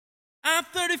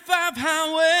I-35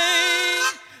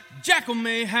 highway, Jackal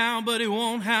may howl, but he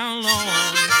won't howl long.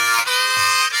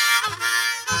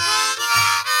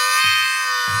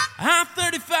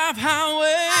 I-35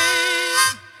 highway,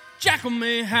 Jackal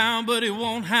may howl, but he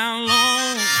won't howl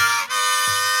long.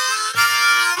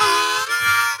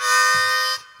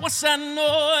 What's that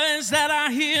noise that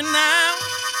I hear now?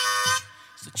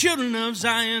 It's the children of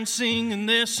Zion singing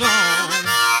their song.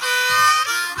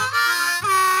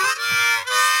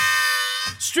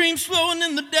 Streams flowing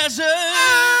in the desert,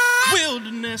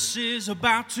 wilderness is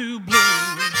about to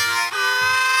bloom.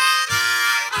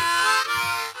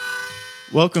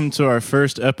 Welcome to our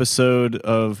first episode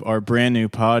of our brand new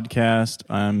podcast.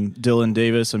 I'm Dylan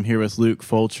Davis. I'm here with Luke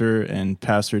Fulcher and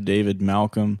Pastor David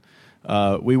Malcolm.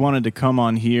 We wanted to come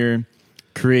on here,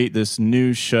 create this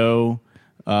new show,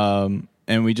 and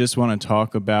we just want to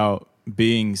talk about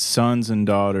being sons and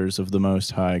daughters of the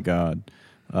Most High God.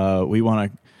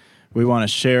 We want to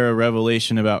share a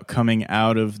revelation about coming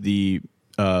out of the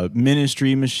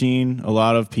ministry machine. A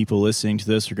lot of people listening to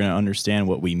this are going to understand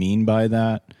what we mean by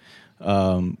that.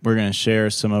 We're going to share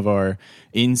some of our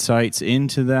insights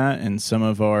into that and some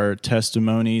of our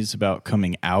testimonies about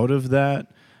coming out of that.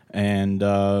 And,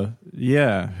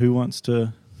 who wants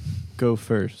to go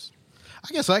first?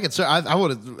 I guess I could say, I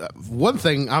would. One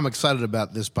thing I'm excited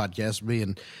about this podcast, me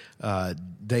and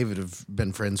David have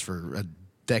been friends for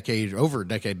over a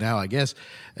decade now, I guess.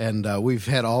 And we've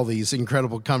had all these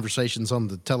incredible conversations on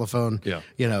the telephone,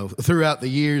 throughout the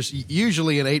years,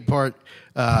 usually in 8-part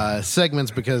segments,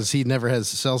 because he never has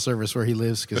cell service where he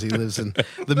lives, because he lives in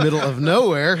the middle of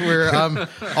nowhere, where I'm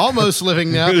almost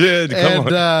living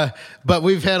now. But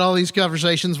we've had all these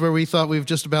conversations where we thought we've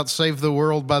just about saved the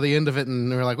world by the end of it, and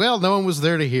we're like, well, no one was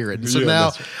there to hear it. And so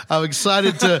now I'm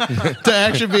excited to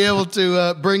actually be able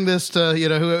to bring this to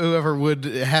whoever would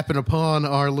happen upon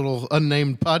our little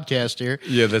unnamed podcast here.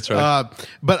 Yeah, that's right.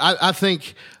 But I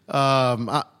think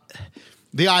the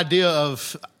idea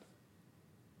of,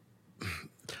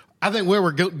 I think where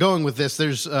we're going with this,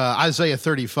 there's Isaiah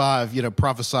 35,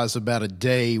 prophesies about a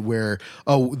day where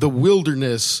the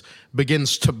wilderness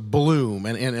begins to bloom,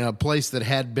 and a place that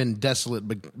had been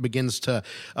desolate begins to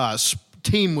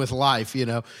teem with life,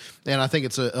 And I think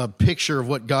it's a picture of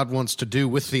what God wants to do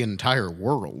with the entire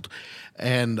world.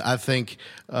 And I think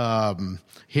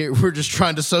here we're just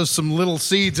trying to sow some little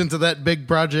seeds into that big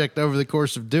project over the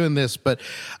course of doing this. But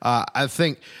I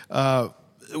think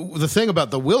the thing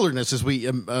about the wilderness is we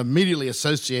immediately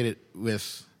associate it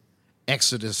with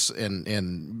Exodus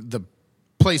and the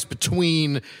place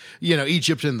between,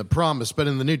 Egypt and the promise. But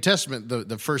in the New Testament,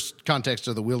 the first context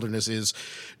of the wilderness is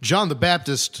John the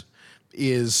Baptist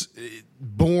is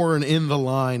born in the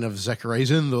line of Zechariah.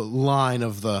 He's in the line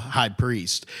of the high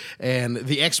priest. And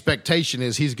the expectation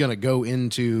is he's going to go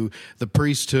into the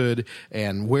priesthood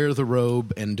and wear the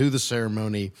robe and do the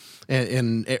ceremony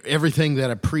and everything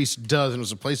that a priest does. And it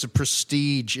was a place of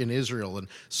prestige in Israel, and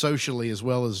socially as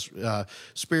well as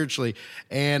spiritually.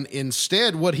 And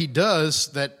instead, what he does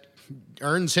that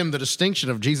earns him the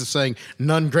distinction of Jesus saying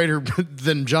none greater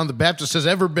than John the Baptist has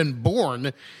ever been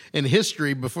born in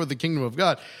history before the kingdom of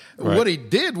God. Right. What he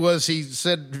did was he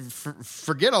said,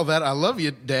 forget all that. I love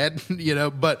you, Dad,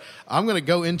 but I'm going to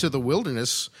go into the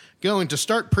wilderness, going to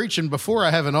start preaching before I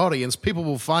have an audience. People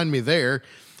will find me there.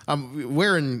 I'm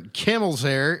wearing camel's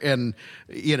hair and,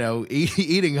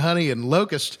 eating honey and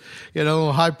locust,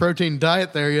 a high protein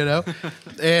diet there,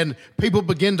 and people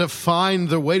begin to find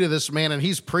their way to this man, and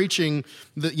he's preaching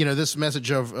this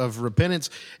message of repentance,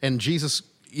 and Jesus,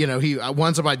 he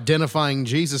winds up identifying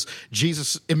Jesus.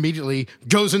 Jesus immediately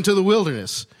goes into the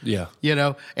wilderness,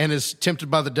 and is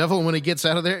tempted by the devil. And when he gets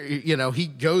out of there, he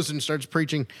goes and starts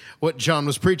preaching what John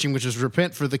was preaching, which is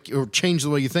repent or change the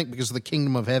way you think, because the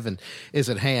kingdom of heaven is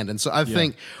at hand. And so I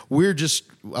think we're just,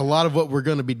 a lot of what we're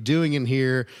going to be doing in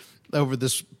here over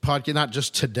this podcast, not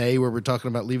just today where we're talking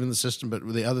about leaving the system, but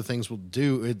the other things we'll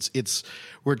do,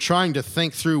 we're trying to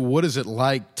think through what is it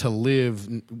like to live,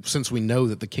 since we know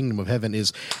that the kingdom of heaven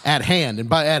is at hand. And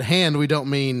by at hand, we don't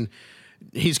mean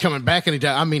he's coming back any day.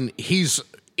 I mean, he's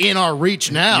in our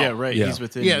reach now. Yeah, right. Yeah. He's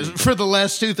within reach. For the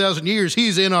last 2,000 years,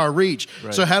 he's in our reach.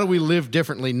 Right. So how do we live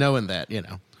differently knowing that,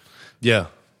 Yeah,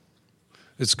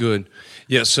 it's good.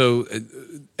 Yeah, so,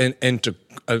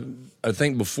 I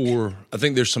think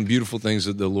there's some beautiful things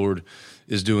that the Lord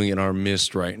is doing in our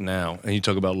midst right now. And you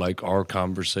talk about like our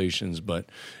conversations, but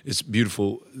it's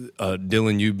beautiful.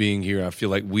 Dylan, you being here, I feel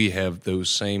like we have those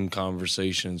same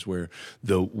conversations where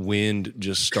the wind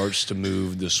just starts to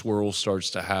move, the swirl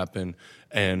starts to happen,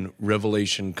 and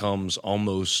revelation comes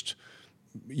almost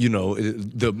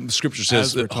the scripture says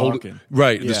As we're that Holy, talking.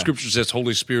 right. The Yeah. scripture says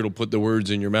Holy Spirit will put the words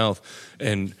in your mouth,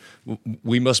 and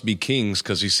we must be kings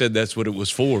because he said that's what it was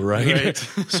for, right?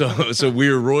 So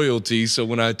we're royalty. So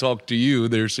when I talk to you,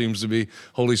 there seems to be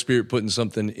Holy Spirit putting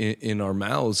something in our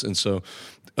mouths, and so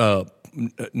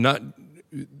not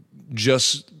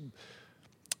just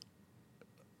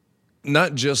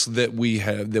that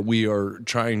we are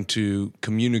trying to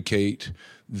communicate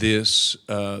this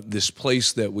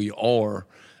place that we are,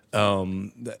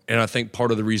 and I think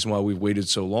part of the reason why we've waited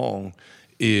so long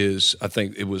is I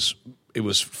think it was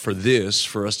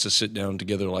for us to sit down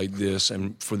together like this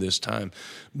and for this time.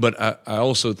 But I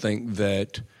also think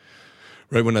that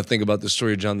right when I think about the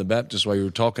story of John the Baptist while you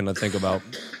were talking, I think about.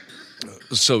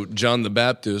 So John the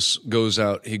Baptist goes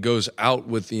out. He goes out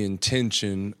with the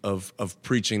intention of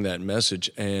preaching that message,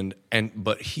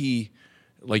 but he,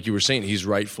 like you were saying, he's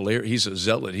rightful heir. He's a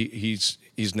zealot. He's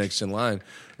next in line,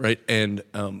 right? And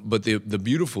but the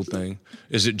beautiful thing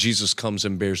is that Jesus comes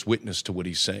and bears witness to what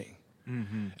he's saying,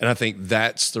 and I think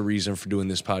that's the reason for doing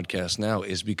this podcast now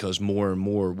is because more and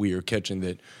more we are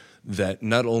catching that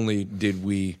not only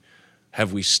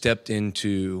have we stepped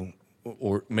into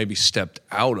or maybe stepped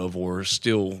out of, or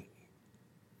still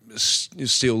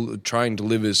trying to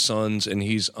live as sons, and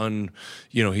he's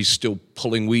still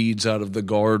pulling weeds out of the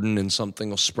garden, and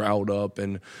something will sprout up,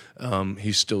 and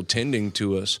he's still tending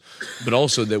to us, but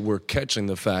also that we're catching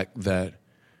the fact that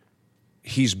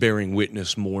he's bearing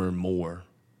witness more and more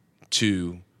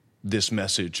to this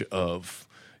message of,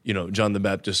 John the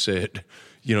Baptist said,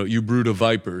 you brood of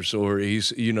vipers, or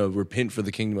he's, repent for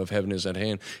the kingdom of heaven is at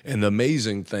hand. And the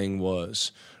amazing thing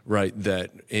was, right, that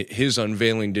his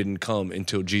unveiling didn't come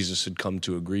until Jesus had come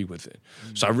to agree with it.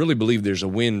 Mm-hmm. So I really believe there's a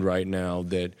wind right now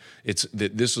that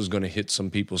this is going to hit some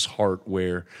people's heart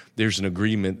where there's an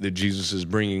agreement that Jesus is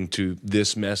bringing to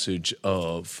this message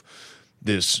of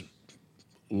this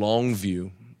long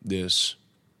view, this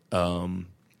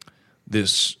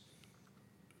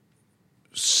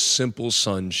simple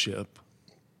sonship,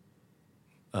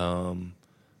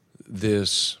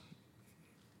 this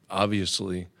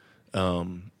obviously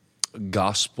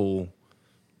gospel,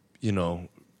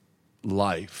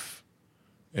 life,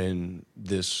 and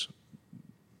this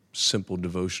simple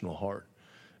devotional heart.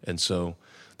 And so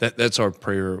that's our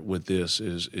prayer with this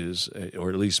is or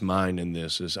at least mine in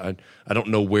this is I don't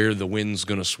know where the wind's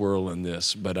going to swirl in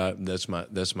this, but that's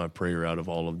my prayer out of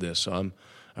all of this. So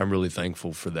I'm really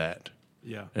thankful for that.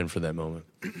 Yeah, and for that moment.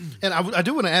 And I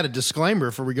do want to add a disclaimer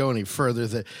before we go any further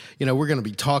that, we're going to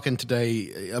be talking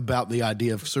today about the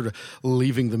idea of sort of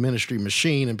leaving the ministry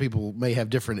machine, and people may have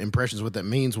different impressions of what that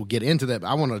means. We'll get into that. But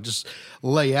I want to just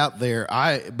lay out there,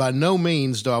 by no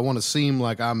means do I want to seem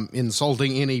like I'm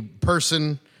insulting any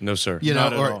person. No, sir.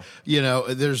 Not at all.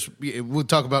 We'll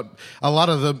talk about a lot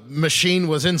of the machine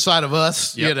was inside of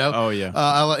us, Yep. Oh,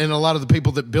 yeah. and a lot of the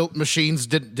people that built machines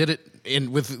did it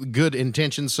with good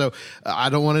intentions. So I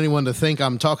don't want anyone to think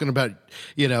I'm talking about,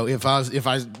 if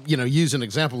I use an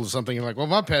example of something and like, well,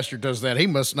 my pastor does that, he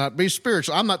must not be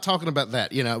spiritual. I'm not talking about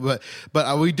that,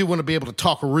 but we do want to be able to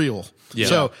talk real. Yeah.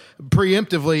 So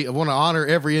preemptively, I want to honor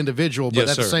every individual, but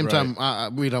at the same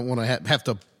time, we don't want to have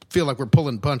to feel like we're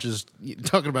pulling punches,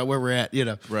 talking about where we're at,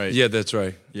 Right. Yeah, that's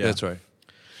right. Yeah. That's right.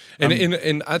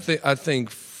 And I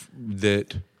think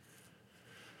that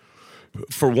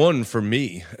for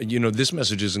me, this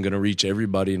message isn't going to reach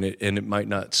everybody, and it might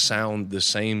not sound the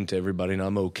same to everybody, and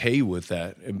I'm okay with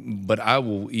that. But I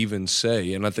will even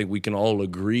say, and I think we can all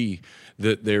agree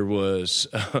that there was,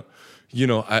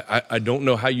 I don't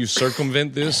know how you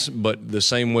circumvent this, but the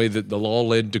same way that the law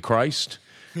led to Christ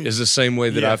is the same way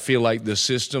that I feel like the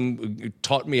system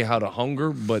taught me how to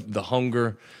hunger, but the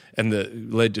hunger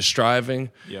and led to striving,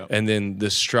 and then the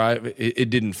strive, it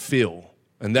didn't fill.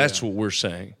 And that's what we're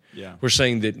saying. Yeah. We're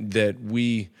saying that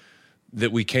we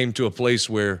came to a place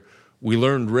where we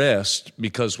learned rest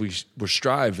because we were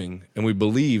striving, and we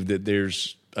believe that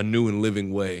there's a new and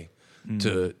living way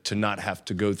to not have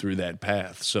to go through that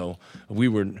path. So we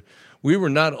were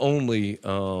not only,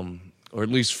 or at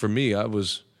least for me, I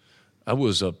was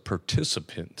a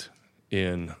participant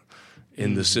in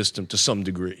the system to some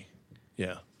degree.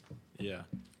 Yeah. Yeah.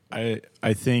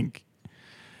 I think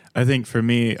for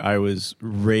me, I was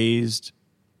raised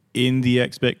in the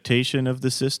expectation of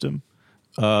the system,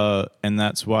 and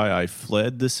that's why I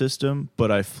fled the system,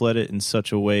 but I fled it in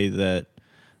such a way that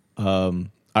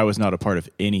I was not a part of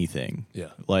anything.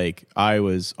 Yeah. Like, I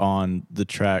was on the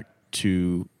track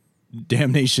to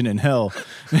damnation in hell,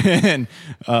 and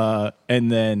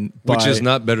then which is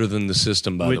not better than the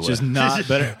system, by the way. Which is not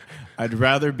better. I'd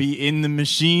rather be in the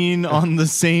machine on the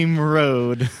same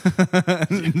road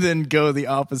than go the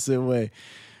opposite way.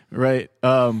 Right.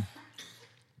 But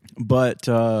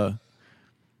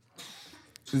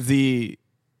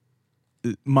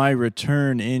my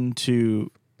return into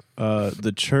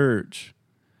the church,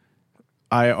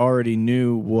 I already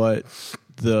knew what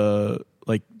the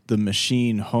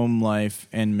machine home life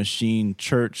and machine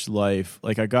church life,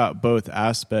 like I got both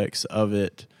aspects of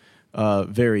it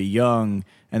very young.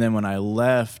 And then when I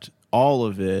left all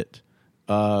of it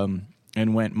and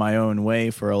went my own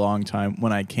way for a long time,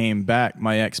 when I came back,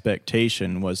 my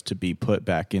expectation was to be put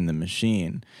back in the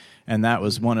machine. And that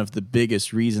was one of the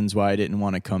biggest reasons why I didn't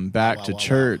want to come back to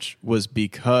church, was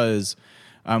because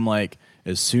I'm like,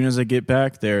 as soon as I get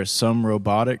back there, some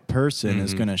robotic person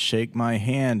is going to shake my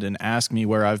hand and ask me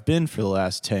where I've been for the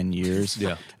last 10 years.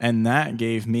 Yeah. And that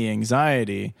gave me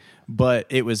anxiety. But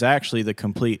it was actually the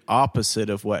complete opposite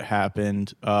of what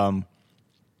happened.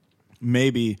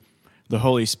 Maybe the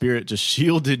Holy Spirit just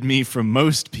shielded me from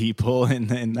most people,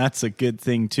 and that's a good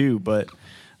thing too. But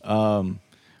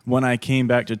when I came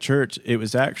back to church, it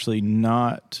was actually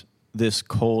not this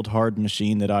cold, hard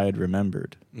machine that I had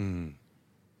remembered. Mm.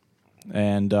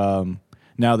 And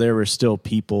now there were still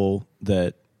people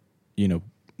that,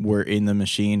 were in the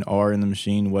machine, are in the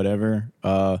machine, whatever.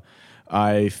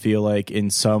 I feel like in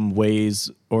some ways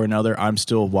or another, I'm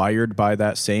still wired by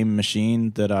that same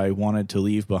machine that I wanted to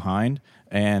leave behind.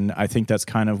 And I think that's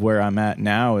kind of where I'm at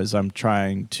now, is I'm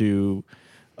trying to,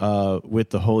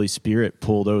 with the Holy Spirit,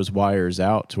 pull those wires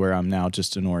out to where I'm now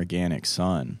just an organic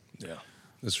son. Yeah,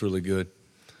 that's really good.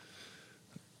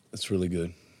 That's really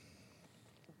good.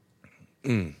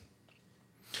 Mm.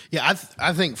 Yeah,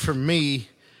 I think for me,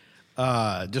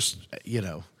 I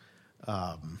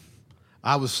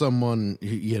was someone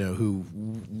who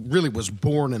really was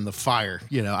born in the fire.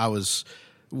 I was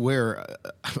where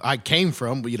I came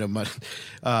from.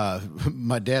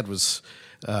 My dad was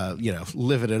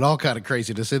living in all kind of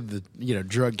craziness in the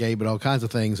drug game and all kinds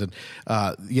of things, and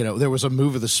there was a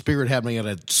move of the Spirit happening at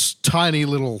a tiny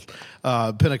little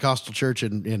Pentecostal church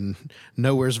in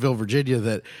Nowheresville, Virginia,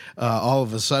 that all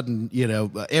of a sudden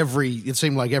it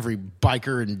seemed like every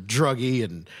biker and druggie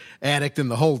and addict in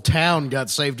the whole town got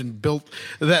saved and built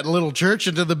that little church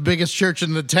into the biggest church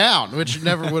in the town, which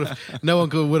no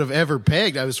one would have ever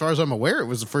pegged. As far as I'm aware, it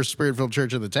was the first Spirit-filled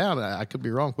church in the town. I could be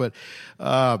wrong, but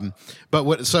I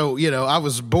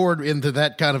was born into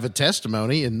that kind of a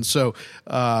testimony, and so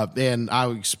and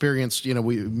I experienced.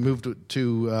 We moved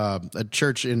to a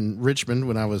church in Richmond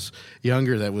when I was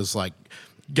younger that was like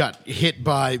got hit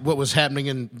by what was happening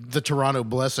in the Toronto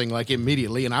Blessing like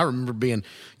immediately, and I remember being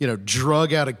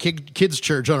drug out of kids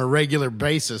church on a regular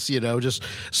basis, just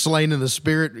slain in the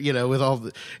Spirit, with all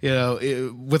the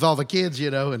with all the kids,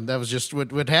 and that was just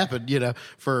what happened,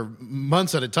 for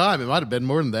months at a time. It might have been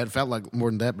more than that. It felt like more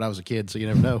than that, but I was a kid, so you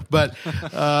never know. But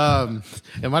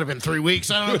it might have been 3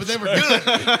 weeks. I don't know, but they were good.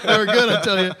 They were good, I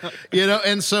tell you.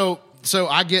 And so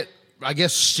I get, I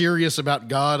guess, serious about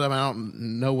God. I mean, I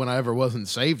don't know when I ever wasn't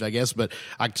saved, I guess, but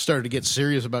I started to get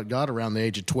serious about God around the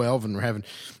age of 12, and we're having,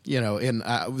 and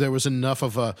there was enough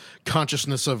of a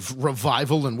consciousness of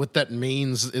revival and what that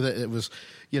means. It was,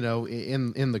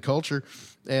 in the culture.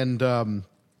 And,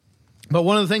 but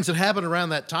one of the things that happened around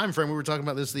that time frame, we were talking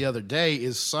about this the other day,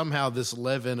 is somehow this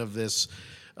leaven of this,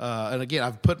 and again,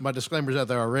 I've put my disclaimers out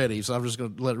there already, so I'm just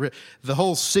going to let it rip. The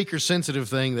whole seeker-sensitive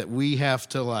thing that we have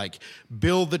to,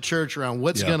 build the church around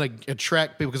what's going to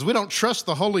attract people, because we don't trust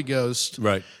the Holy Ghost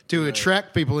to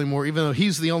attract people anymore, even though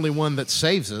he's the only one that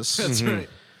saves us. That's right.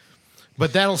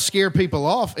 But that'll scare people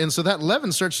off, and so that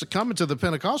leaven starts to come into the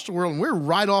Pentecostal world, and we're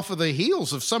right off of the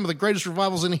heels of some of the greatest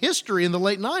revivals in history in the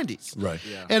late 90s. Right.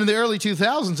 Yeah. And in the early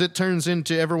 2000s, it turns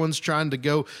into everyone's trying to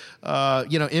go,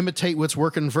 imitate what's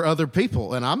working for other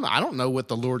people. And I don't know what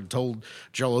the Lord told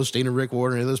Joel Osteen or Rick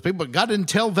Warren or any of those people, but God didn't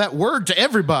tell that word to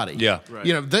everybody. Yeah.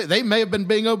 Right. They may have been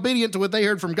being obedient to what they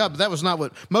heard from God, but that was not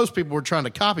what most people were trying to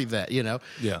copy that, Yeah.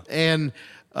 And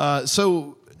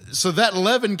so that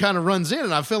leaven kind of runs in,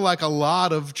 and I feel like a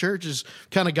lot of churches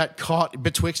kind of got caught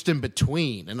betwixt and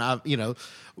between. And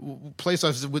place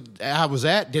I was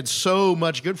at did so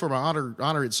much good for me. I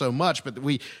honor it so much, but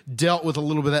we dealt with a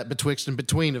little bit of that betwixt and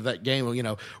between of that game.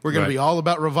 We're going to be all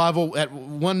about revival at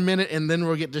 1 minute, and then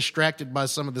we'll get distracted by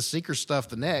some of the seeker stuff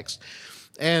the next.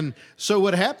 And so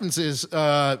what happens is,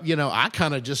 I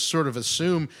kind of just sort of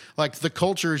assume the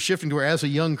culture is shifting to where, as a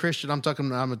young Christian,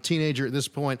 I'm a teenager at this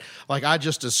point. I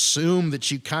just assume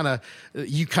that you kind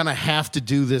of have to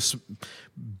do this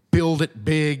build it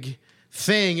big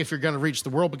thing if you're going to reach the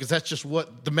world, because that's just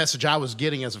what the message I was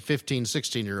getting as a 15,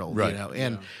 16-year-old, right.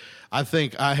 And I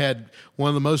think I had one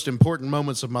of the most important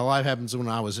moments of my life happens when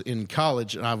I was in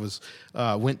college, and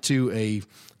I went to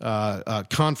a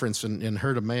conference and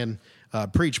heard a man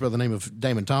preach by the name of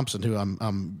Damon Thompson, who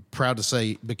I'm proud to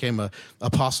say became a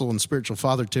apostle and spiritual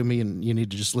father to me. And you need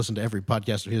to just listen to every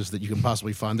podcast of his that you can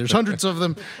possibly find. There's hundreds of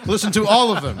them. Listen to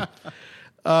all of them.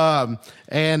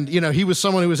 And he was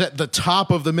someone who was at the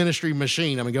top of the ministry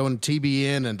machine. I mean, going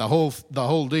TBN and the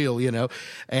whole deal,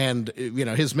 and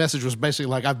his message was basically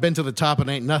like, I've been to the top and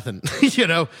ain't nothing,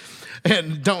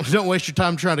 and don't waste your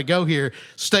time trying to go here.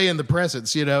 Stay in the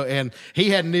presence, and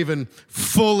he hadn't even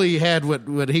fully had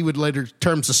what he would later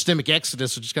term systemic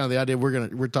exodus, which is kind of the idea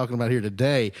we're talking about here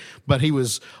today. But he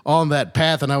was on that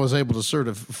path, and I was able to sort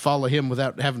of follow him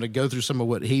without having to go through some of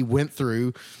what he went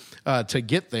through to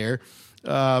get there.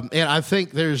 And I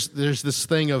think there's this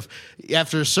thing of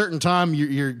after a certain time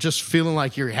you're just feeling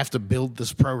like you have to build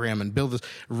this program and build this,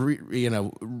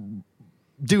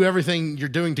 do everything you're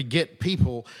doing to get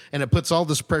people, and it puts all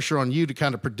this pressure on you to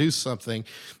kind of produce something.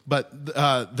 But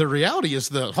the reality is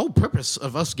the whole purpose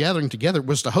of us gathering together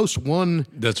was to host one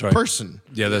person.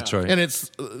 Yeah, that's right. And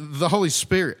it's the Holy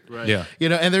Spirit. Right. Yeah.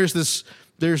 And there's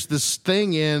this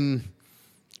thing in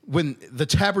when the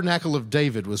tabernacle of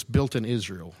David was built in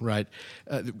Israel, right?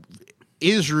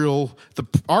 Israel, the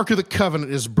Ark of the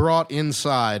Covenant is brought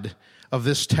inside of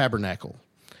this tabernacle.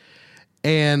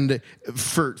 And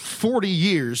for 40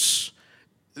 years,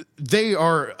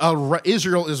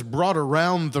 Israel is brought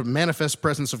around the manifest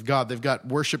presence of God. They've got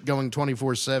worship going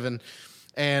 24/7.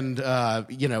 And,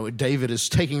 David is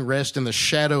taking rest in the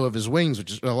shadow of his wings,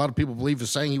 which a lot of people believe is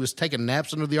saying he was taking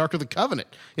naps under the Ark of the Covenant.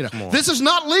 This is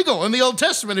not legal in the Old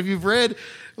Testament. If you've read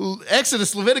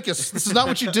Exodus, Leviticus, this is not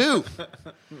what you do.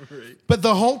 Right. But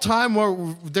the whole time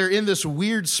while they're in this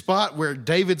weird spot where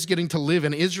David's getting to live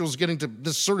and Israel's getting to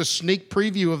this sort of sneak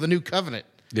preview of the new covenant.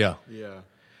 Yeah. Yeah.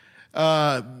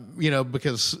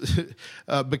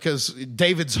 Because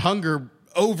David's hunger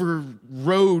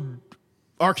overrode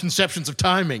our conceptions of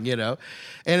timing, and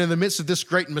in the midst of this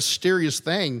great mysterious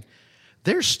thing,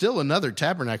 there's still another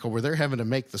tabernacle where they're having to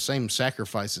make the same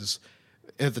sacrifices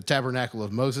at the tabernacle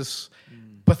of Moses,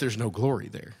 but there's no glory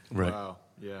there. Right. Wow.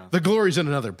 Yeah. The glory's in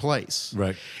another place.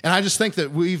 Right. And I just think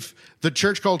that the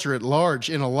church culture at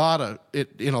large in a lot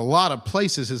of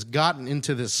places has gotten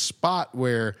into this spot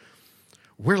where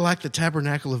we're like the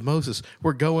tabernacle of Moses.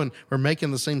 We're making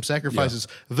the same sacrifices.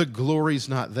 Yeah. The glory's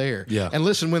not there. Yeah. And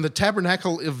listen, when the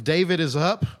tabernacle of David is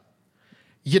up,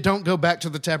 you don't go back to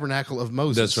the tabernacle of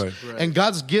Moses. That's right. And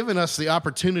God's given us the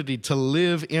opportunity to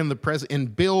live in the present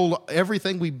and build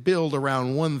everything we build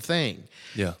around one thing.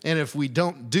 Yeah. And if we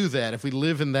don't do that, if we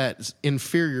live in that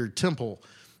inferior temple,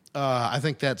 I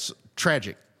think that's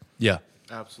tragic. Yeah.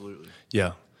 Absolutely.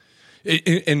 Yeah.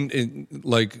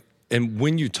 And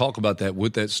when you talk about that,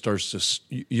 what that starts to,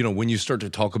 when you start to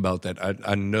talk about that,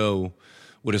 I know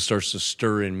what it starts to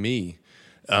stir in me.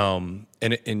 So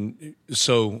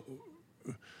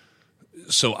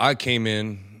I came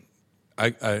in,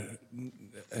 I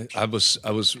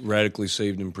was radically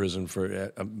saved in prison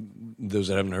for those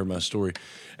that haven't heard my story.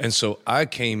 And so I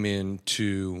came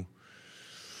into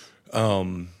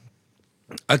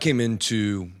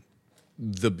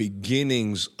the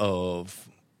beginnings of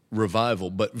revival,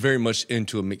 but very much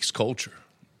into a mixed culture,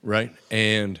 right?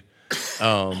 And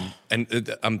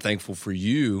I'm thankful for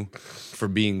you for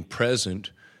being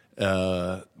present,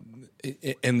 and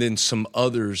then some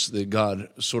others that God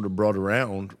sort of brought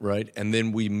around, right? And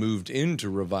then we moved into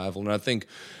revival, and I think,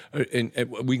 and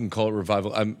we can call it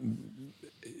revival.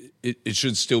 It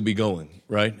should still be going,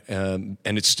 right? And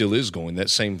it still is going. That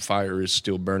same fire is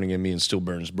still burning in me and still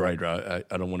burns brighter.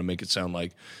 I don't want to make it sound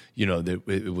like, that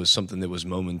it was something that was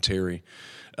momentary.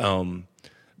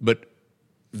 But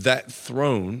that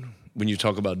throne, when you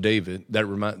talk about David,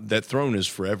 that throne is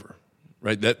forever,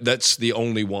 right? That's the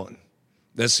only one.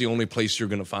 That's the only place you're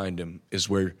going to find him is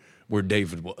where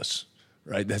David was,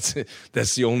 right? That's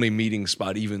the only meeting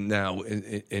spot even now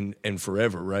and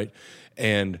forever, right?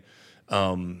 And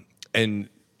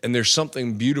there's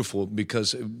something beautiful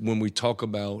because when we talk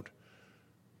about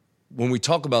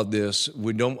this,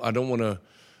 I don't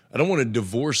want to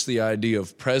divorce the idea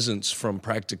of presence from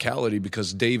practicality,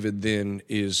 because David then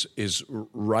is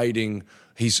writing,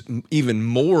 he's even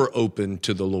more open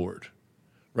to the Lord,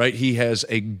 right? He has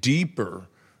a deeper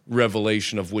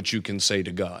revelation of what you can say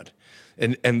to God.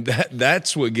 And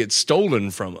that's what gets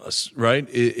stolen from us, right?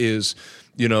 It is,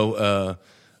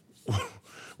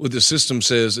 what the system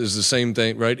says is the same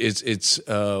thing, right? It's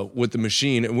what the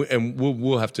machine, and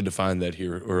we'll have to define that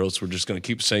here, or else we're just going to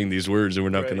keep saying these words, and we're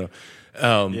not going to.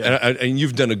 And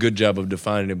you've done a good job of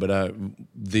defining it, but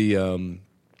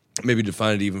maybe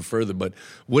define it even further, but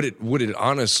what it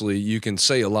honestly, you can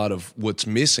say a lot of what's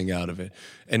missing out of it.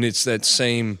 And it's that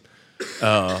same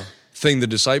thing the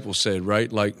disciples said,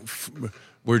 right? Like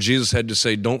where Jesus had to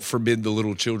say, don't forbid the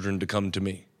little children to come to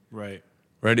me. Right.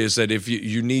 Right, is that if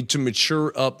you need to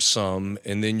mature up some,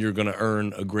 and then you're going to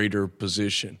earn a greater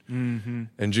position. Mm-hmm.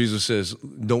 And Jesus says,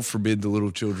 "Don't forbid the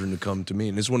little children to come to me."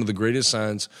 And it's one of the greatest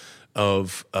signs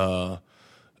of a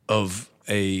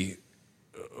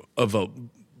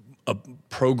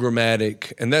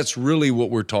programmatic, and that's really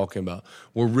what we're talking about.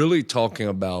 We're really talking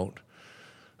about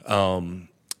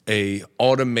a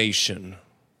automation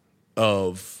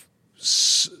of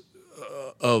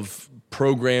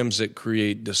programs that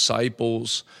create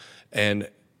disciples, and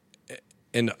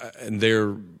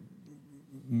they're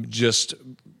just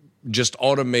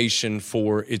automation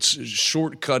for, it's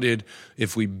shortcutted.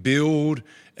 If we build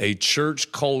a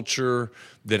church culture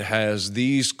that has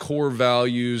these core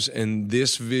values and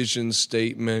this vision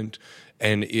statement,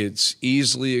 and it's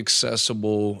easily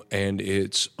accessible, and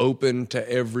it's open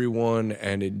to everyone,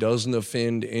 and it doesn't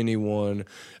offend anyone,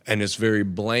 and it's very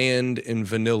bland and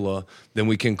vanilla, then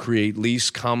we can create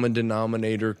least common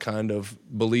denominator kind of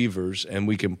believers, and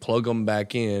we can plug them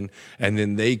back in, and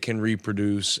then they can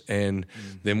reproduce, and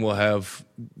then we'll have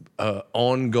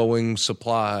ongoing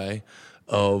supply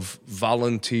of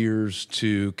volunteers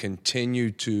to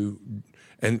continue to,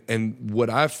 and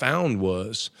what I found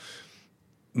was,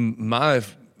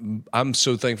 I'm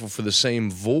so thankful for the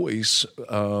same voice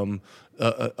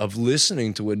of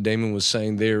listening to what Damon was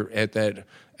saying there at that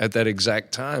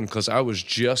exact time, because I was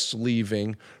just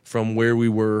leaving from where we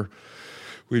were.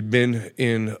 We'd been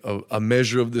in a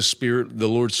measure of the Spirit. The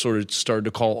Lord sort of started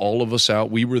to call all of us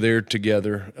out. We were there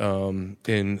together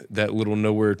in that little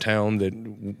nowhere town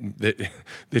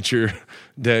that your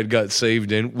dad got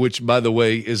saved in, which, by the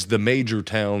way, is the major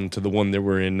town to the one that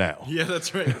we're in now. Yeah,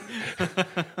 that's right.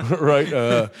 Right.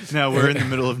 Now we're in the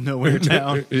middle of nowhere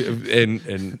town,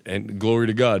 and glory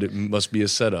to God, it must be a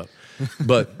setup.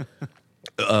 But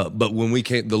when we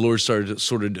came, the Lord started to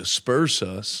sort of disperse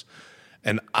us,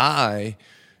 and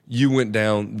you went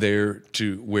down there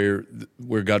to where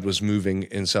God was moving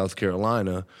in South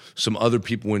Carolina. Some other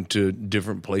people went to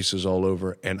different places all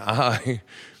over, and I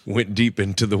went deep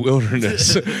into the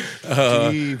wilderness. Deep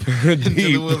into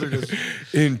the wilderness.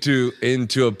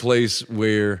 into a place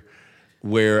where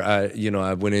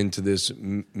I went into this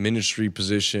ministry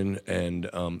position, and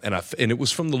it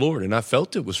was from the Lord, and I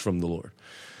felt it was from the Lord,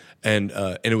 and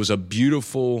it was a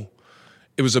beautiful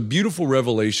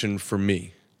revelation for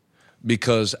me.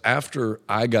 Because after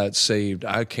I got saved,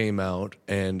 I came out,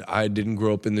 and I didn't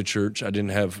grow up in the church. I didn't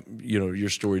have, your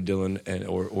story, Dylan,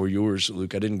 or yours,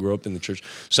 Luke. I didn't grow up in the church.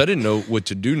 So I didn't know what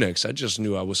to do next. I just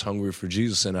knew I was hungry for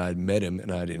Jesus, and I had met him,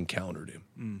 and I had encountered him.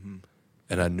 Mm-hmm.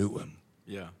 And I knew him.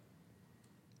 Yeah.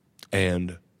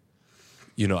 And,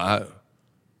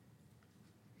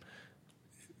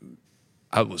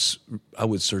 I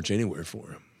would search anywhere for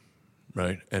him,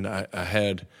 right? And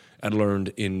I'd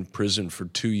learned in prison for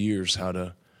 2 years how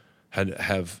to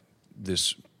have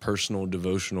this personal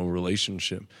devotional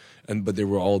relationship, but there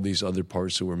were all these other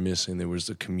parts that were missing. There was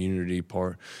the community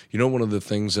part. One of the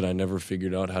things that I never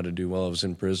figured out how to do while I was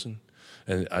in prison,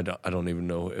 and I don't even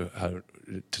know how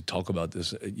to talk about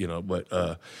this, but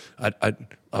I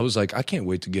was like, I can't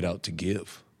wait to get out to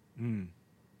give.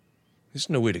 There's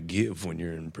no way to give when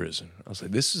you're in prison. I was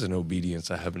like, this is an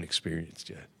obedience I haven't experienced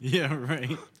yet. Yeah, right.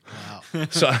 Wow.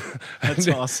 So That's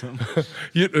awesome.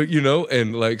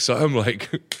 And like, so I'm like,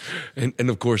 and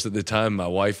of course at the time my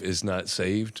wife is not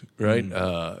saved, right?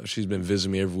 She's been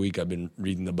visiting me every week. I've been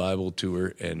reading the Bible to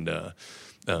her, and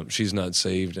she's not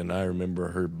saved. And I remember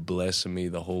her blessing me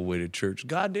the whole way to church.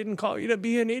 God didn't call you to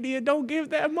be an idiot. Don't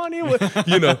give that money away,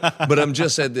 But I'm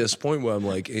just at this point where I'm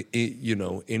like,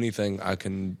 anything I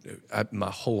can,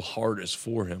 my whole heart is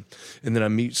for him. And then I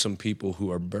meet some people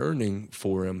who are burning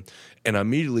for him, and I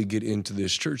immediately get into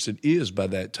this church that is, by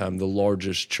that time, the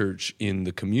largest church in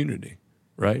the community,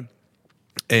 right?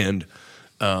 And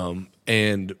I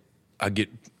get,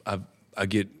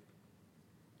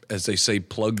 as they say,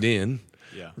 plugged in.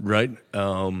 Yeah. Right.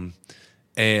 And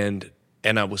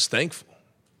I was thankful.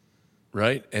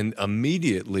 Right. And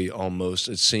immediately, almost,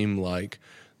 it seemed like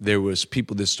there was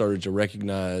people that started to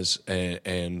recognize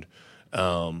and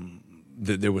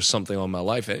that there was something on my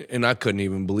life, and I couldn't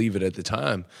even believe it at the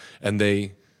time. And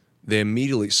they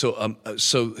immediately. So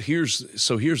here's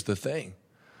the thing.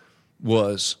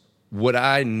 Was what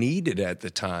I needed at the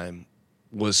time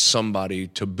was somebody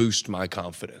to boost my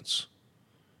confidence.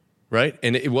 Right.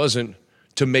 And it wasn't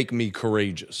to make me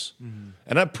courageous.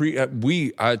 And I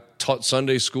taught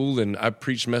Sunday school and I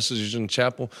preached messages in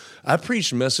chapel. I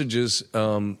preached messages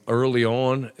early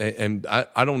on, and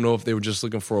I don't know if they were just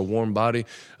looking for a warm body.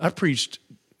 I preached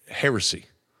heresy.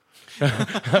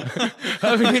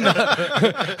 I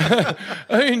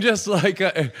mean, just like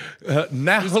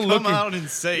now Just looking come out and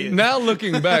say it. Now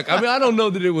looking back, I mean, I don't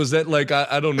know that it was that like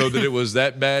I don't know that it was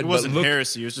that bad. It wasn't but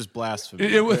heresy. It was just blasphemy.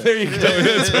 there you go.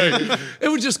 That's right. It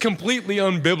was just completely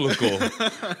unbiblical.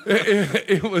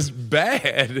 It was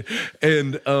bad,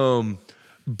 and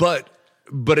but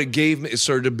it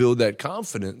started to build that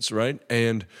confidence, right?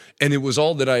 And it was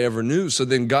all that I ever knew. So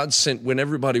then God sent, when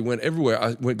everybody went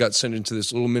everywhere, got sent into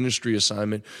this little ministry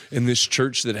assignment in this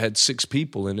church that had 6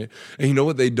 people in it. And you know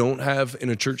what they don't have in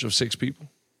a church of 6 people?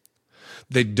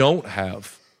 They don't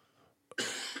have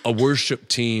a worship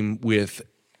team with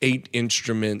 8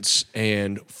 instruments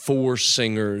and 4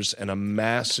 singers and a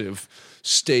massive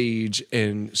stage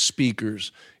and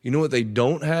speakers. You know what they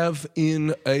don't have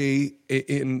in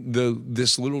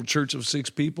this little church of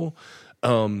 6 people?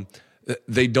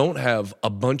 They don't have a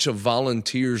bunch of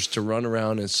volunteers to run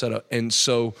around and set up. And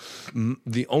so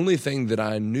the only thing that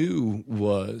I knew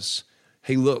was,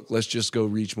 hey, look, let's just go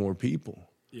reach more people.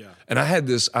 Yeah. And I had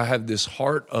this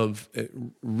heart of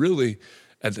really,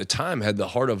 at the time, had the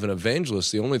heart of an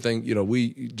evangelist. The only thing,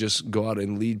 we just go out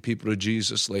and lead people to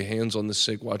Jesus, lay hands on the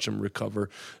sick, watch them recover,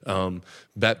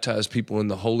 baptize people in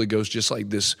the Holy Ghost, just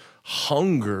like this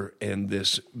hunger and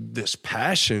this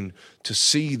passion to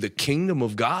see the kingdom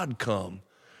of God come.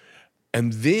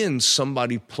 And then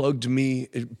somebody put me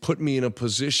in a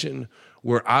position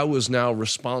where I was now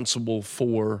responsible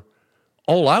for,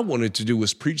 all I wanted to do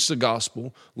was preach the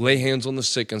gospel, lay hands on the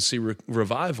sick, and see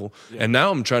revival. Yeah. And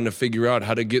now I'm trying to figure out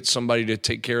how to get somebody to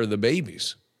take care of the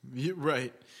babies.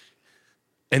 Right.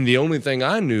 And the only thing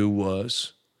I knew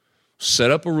was set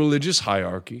up a religious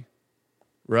hierarchy,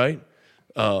 right?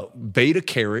 Bait a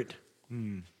carrot,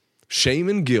 shame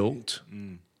and guilt.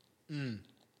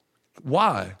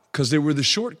 Why? Because they were the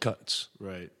shortcuts.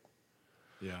 Right.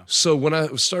 Yeah. So when I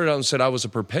started out and said I was a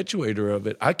perpetuator of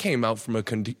it, I came out from a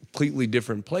completely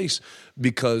different place,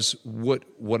 because what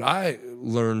I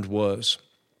learned was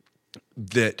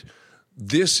that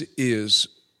this is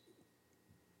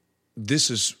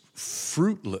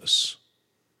fruitless,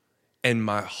 and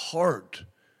my heart,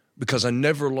 because I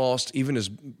never lost, even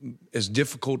as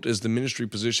difficult as the ministry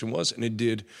position was, and it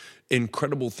did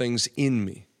incredible things in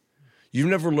me.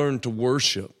 You've never learned to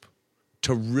worship,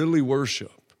 to really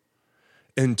worship,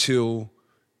 until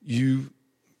you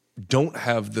don't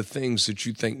have the things that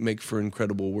you think make for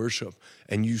incredible worship,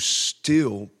 and you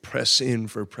still press in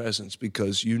for presence,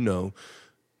 because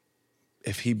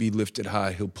if he be lifted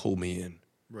high, he'll pull me in.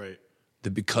 Right.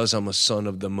 That because I'm a son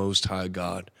of the Most High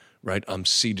God, right, I'm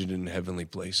seated in heavenly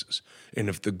places. And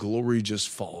if the glory just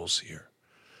falls here,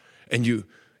 and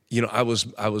I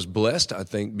was blessed, I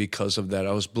think, because of that.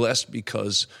 I was blessed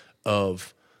because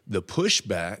of the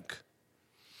pushback.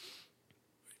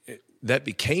 That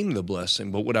became the blessing.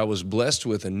 But what I was blessed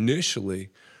with initially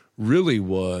really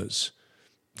was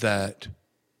that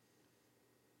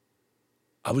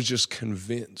I was just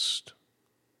convinced.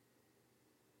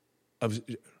 I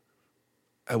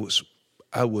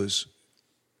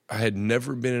had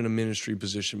never been in a ministry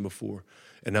position before,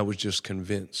 and I was just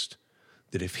convinced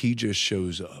that if he just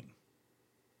shows up,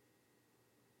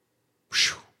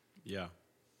 yeah.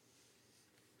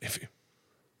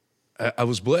 I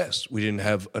was blessed. We didn't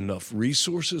have enough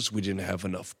resources. We didn't have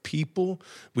enough people.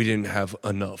 We didn't have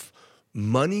enough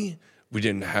money. We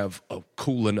didn't have a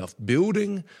cool enough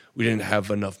building. We didn't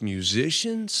have enough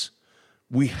musicians.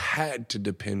 We had to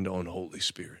depend on Holy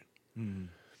Spirit.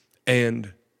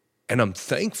 And I'm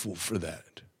thankful for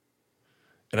that.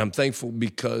 And I'm thankful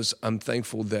because I'm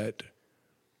thankful that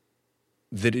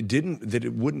it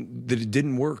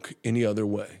didn't work any other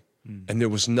way. And there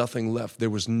was nothing left.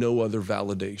 There was no other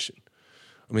validation.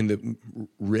 I mean,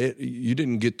 you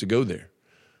didn't get to go there.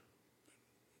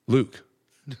 Luke.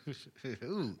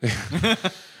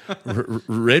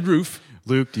 Red roof.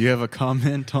 Luke, do you have a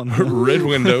comment on red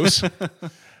windows,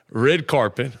 red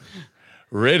carpet,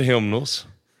 red hymnals,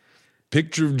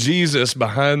 picture of Jesus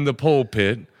behind the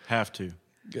pulpit. Have to.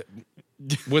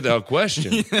 Without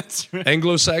question. Yeah, that's right.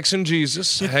 Anglo-Saxon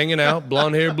Jesus hanging out,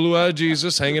 blonde hair, blue-eyed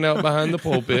Jesus hanging out behind the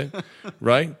pulpit,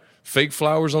 right? Fake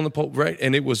flowers on the pulpit, right?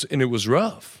 And it was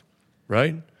rough,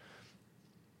 right?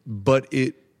 But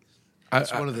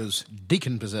it's one of those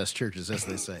deacon-possessed churches, as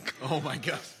they say. Oh my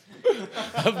God.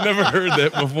 I've never heard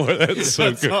that before. That's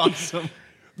so good. Awesome.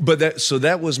 But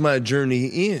that was my journey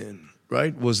in,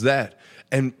 right? Was that.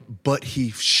 But he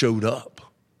showed up.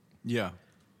 Yeah.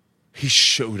 He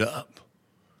showed up.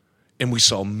 And we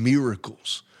saw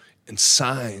miracles and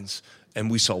signs, and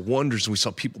we saw wonders, and we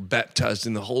saw people baptized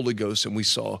in the Holy Ghost, and we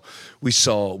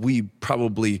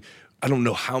probably, I don't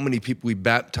know how many people we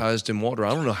baptized in water. I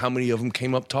don't know how many of them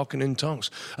came up talking in tongues.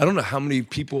 I don't know how many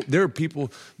people, there are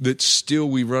people that still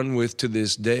we run with to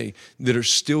this day that are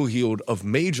still healed of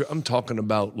major, I'm talking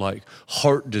about like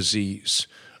heart disease,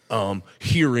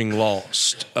 hearing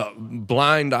lost,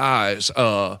 blind eyes.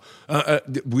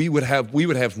 We would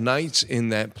have nights in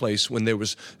that place when there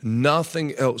was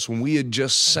nothing else. When we had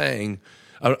just sang.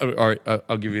 All right,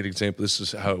 I'll give you an example. This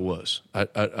is how it was.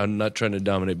 I'm not trying to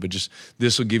dominate, but just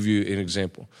this will give you an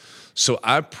example. So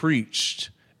I preached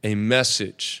a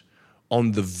message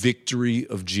on the victory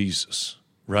of Jesus.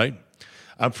 Right?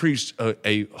 I preached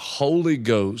a Holy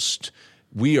Ghost.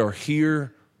 We are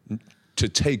here to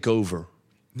take over.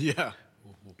 Yeah.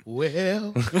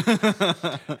 Well,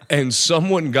 and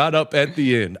someone got up at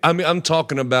the end. I mean, I'm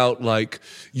talking about like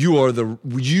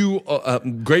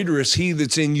greater is he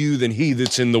that's in you than he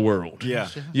that's in the world. Yeah.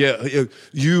 Yeah.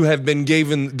 You have been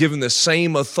given the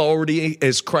same authority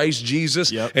as Christ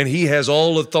Jesus, Yep. and he has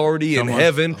all authority in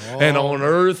heaven and on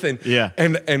earth. And Yeah.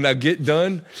 and I get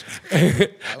done.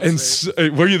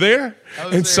 Were you there?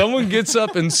 And there. someone gets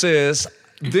up and says,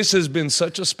 "This has been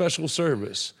such a special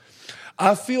service.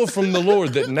 I feel from the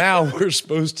Lord that now we're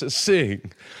supposed to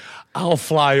sing, I'll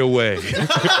fly away."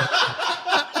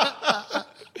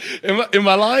 Am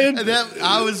I lying?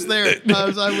 I was there. I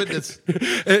was eyewitness.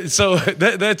 So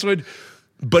that's what,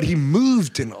 but he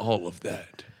moved in all of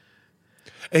that.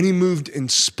 And he moved in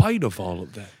spite of all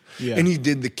of that. Yeah. And he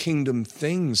did the kingdom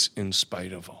things in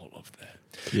spite of all of that.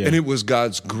 Yeah. And it was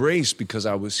God's grace because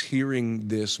I was hearing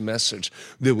this message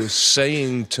that was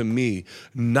saying to me,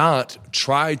 not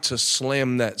try to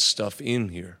slam that stuff in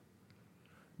here,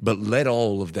 but let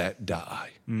all of that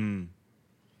die.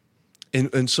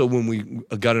 And so when we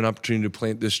got an opportunity to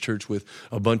plant this church with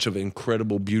a bunch of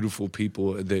incredible, beautiful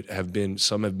people that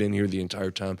some have been here the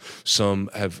entire time, some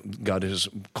God has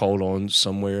called on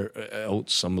somewhere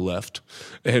else, some left.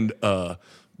 And,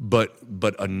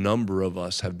 but a number of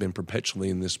us have been perpetually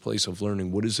in this place of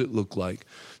learning what does it look like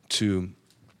to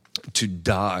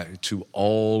die to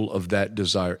all of that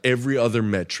desire, every other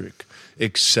metric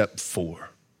except for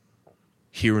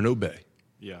hear and obey.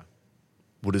 Yeah.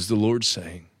 What is the Lord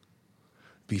saying?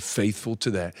 Be faithful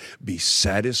to that. Be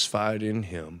satisfied in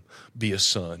him. Be a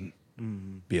son.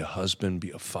 Be a husband.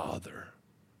 Be a father.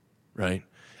 Right?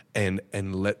 And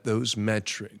let those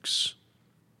metrics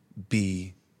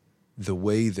be the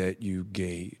way that you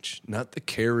gauge. Not the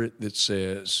carrot that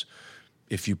says,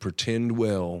 if you pretend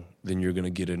well, then you're going to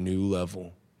get a new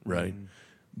level. Right?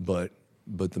 But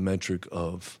the metric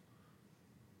of,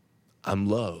 I'm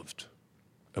loved.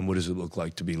 And what does it look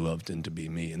like to be loved and to be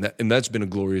me? And that's been a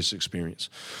glorious experience.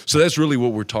 So that's really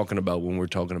what we're talking about when we're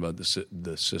talking about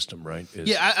the system, right?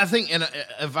 I think, and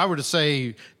if I were to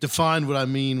say, define what I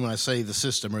mean when I say the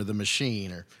system or the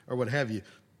machine or what have you,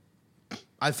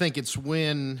 I think it's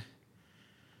when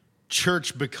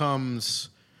church becomes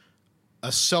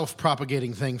a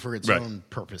self-propagating thing for its own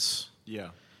purpose. Yeah.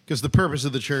 Because the purpose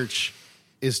of the church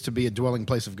is to be a dwelling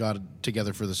place of God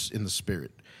together in the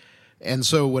Spirit. And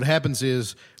so what happens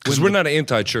is... Because we're not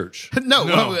anti-church. No,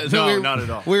 not at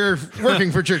all. We're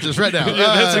working for churches right now.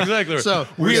 That's exactly right. So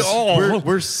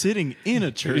We're sitting in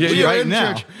a church we are right in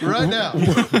now. church right now.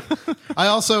 I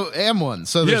also am one.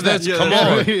 So there's come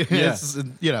on. It's,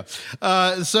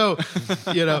 so,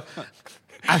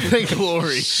 I think...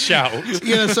 Glory. Shout.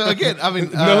 So again, I mean...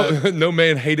 no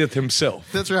man hateth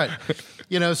himself. That's right.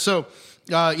 So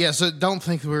don't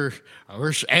think we're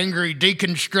angry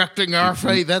deconstructing our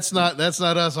faith. That's not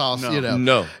us all.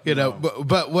 No.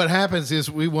 But what happens is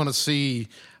we want to see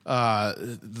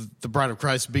the bride of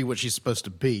Christ be what she's supposed to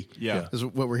be. Yeah. Is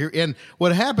what we're here. And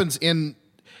what happens in...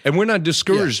 And we're not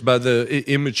discouraged by the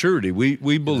immaturity.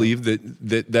 We believe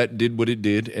that did what it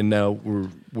did, and now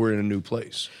we're in a new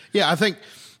place. Yeah, I think...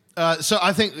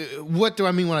 I think, what do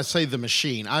I mean when I say the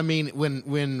machine? I mean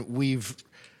when we've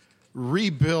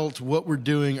rebuilt what we're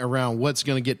doing around what's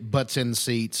going to get butts in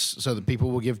seats so that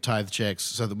people will give tithe checks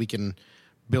so that we can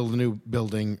build a new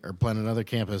building or plant another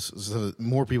campus so that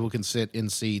more people can sit in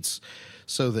seats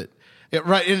so that and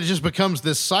it just becomes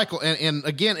this cycle. And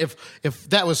again, if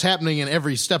that was happening in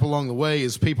every step along the way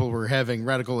as people were having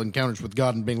radical encounters with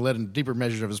God and being led into deeper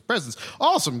measures of his presence,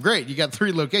 awesome, great. You got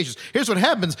 3 locations. Here's what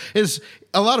happens is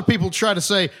a lot of people try to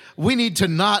say, we need to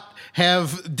not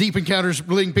have deep encounters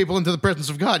leading people into the presence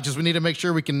of God because we need to make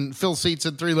sure we can fill seats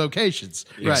in 3 locations.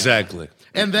 Exactly.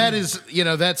 And that is,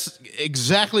 that's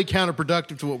exactly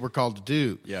counterproductive to what we're called to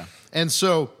do. Yeah. And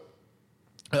so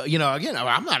Again,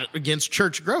 I'm not against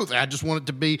church growth. I just want it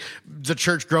to be the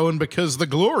church growing because the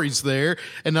glory's there,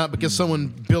 and not because someone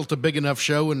built a big enough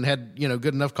show and had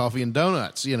good enough coffee and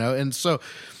donuts. And so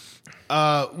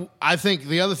I think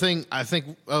the other thing I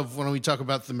think of when we talk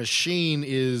about the machine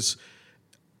is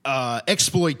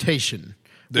exploitation.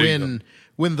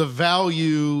 When the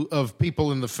value of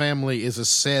people in the family is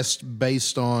assessed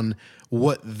based on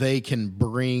what they can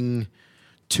bring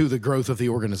to the growth of the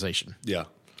organization. Yeah.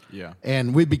 Yeah.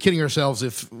 And we'd be kidding ourselves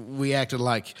if we acted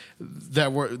like there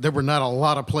were not a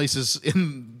lot of places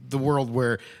in the world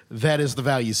where that is the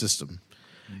value system.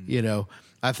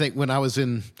 I think when I was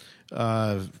in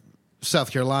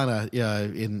South Carolina,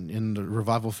 in the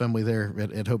revival family there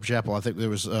at Hope Chapel, I think there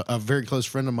was a very close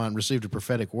friend of mine received a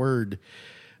prophetic word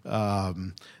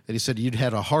that he said you'd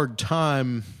had a hard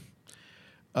time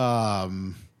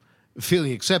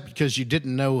feeling accepted because you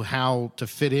didn't know how to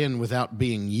fit in without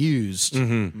being used.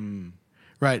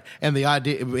 Right. And the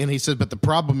idea, and he said, but the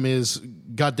problem is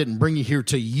God didn't bring you here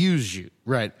to use you.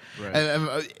 Right.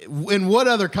 In what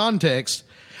other context?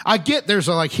 I get there's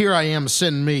a here I am,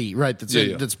 send me, right?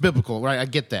 That's biblical, right? I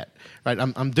get that, right?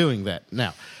 I'm doing that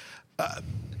now.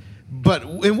 But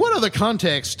in what other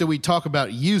context do we talk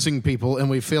about using people and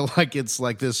we feel like it's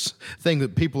like this thing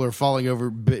that people are falling over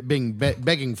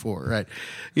begging for, right?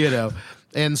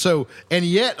 And so, and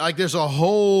yet there's a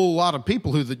whole lot of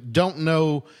people who don't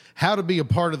know how to be a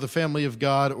part of the family of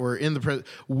God or in the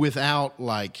without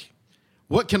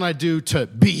what can I do to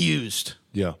be used?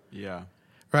 Yeah. Yeah.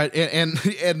 Right. And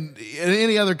in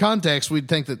any other context,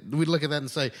 we'd look at that and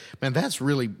say, man, that's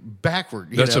really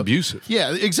backward. That's abusive.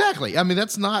 Yeah, exactly. I mean,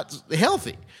 that's not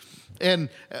healthy. And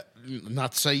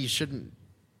not to say you shouldn't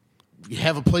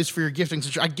have a place for your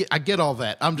giftings. I get all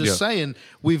that. I'm just saying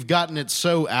we've gotten it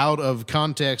so out of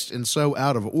context and so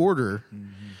out of order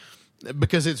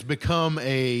because it's become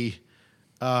a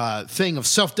thing of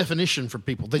self-definition for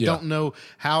people. They don't know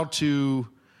how to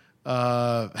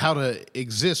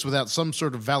exist without some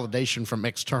sort of validation from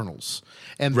externals,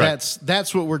 and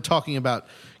that's what we're talking about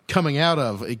coming out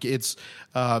of. It's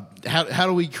how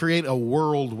do we create a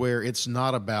world where it's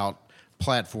not about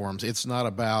platforms, it's not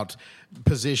about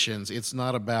positions, it's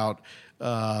not about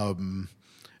the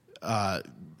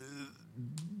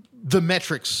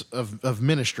metrics of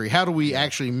ministry. How do we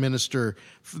actually minister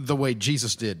the way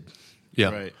Jesus did?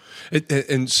 Yeah, right.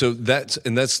 And so that's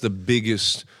the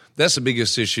biggest. That's the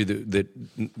biggest issue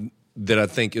that I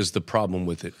think is the problem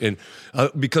with it. And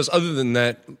because other than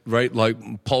that, right,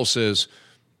 like Paul says,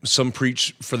 some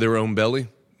preach for their own belly.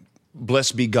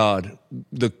 Blessed be God,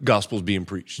 the gospel's being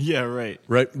preached. Yeah, right.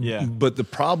 Right? Yeah. But the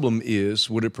problem is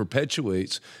what it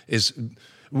perpetuates is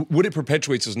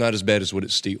not as bad as what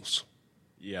it steals.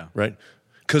 Yeah. Right?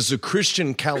 Because the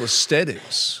Christian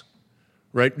calisthenics,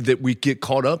 right, that we get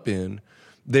caught up in,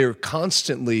 they're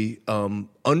constantly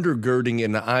undergirding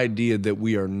an idea that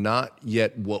we are not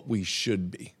yet what we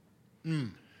should be,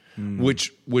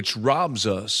 which robs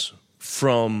us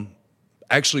from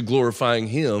actually glorifying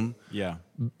Him. Yeah.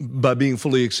 By being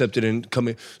fully accepted and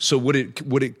coming. So what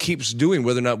it keeps doing,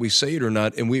 whether or not we say it or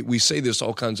not, and we say this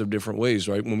all kinds of different ways,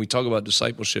 right? When we talk about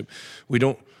discipleship, we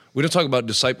don't talk about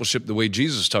discipleship the way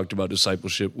Jesus talked about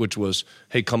discipleship, which was,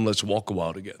 hey, come, let's walk a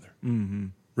while together,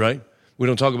 right? We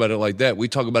don't talk about it like that. We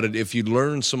talk about it if you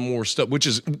learn some more stuff, which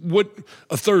is what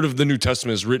a third of the New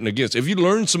Testament is written against. If you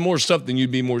learn some more stuff, then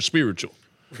you'd be more spiritual.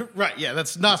 Right, yeah,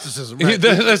 that's Gnosticism. Right?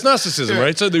 That's Gnosticism,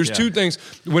 right? So there's two things.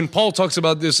 When Paul talks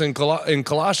about this in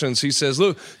Colossians, he says,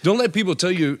 look, don't let people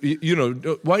tell you,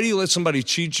 why do you let somebody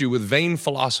cheat you with vain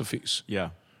philosophies?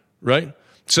 Yeah. Right?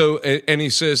 So, and he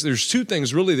says there's two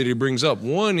things really that he brings up.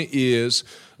 One is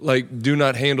do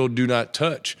not handle, do not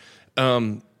touch.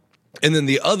 And then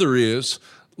the other is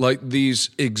these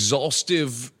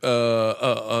exhaustive, I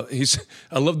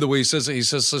love the way he says it. He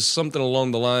says something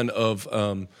along the line of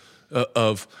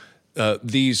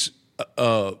these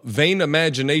vain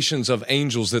imaginations of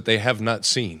angels that they have not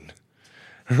seen,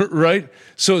 right?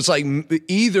 So it's like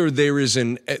either there is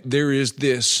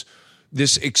this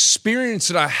experience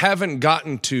that I haven't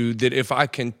gotten to, that if I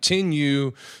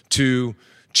continue to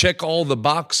check all the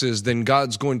boxes, then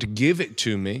God's going to give it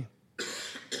to me,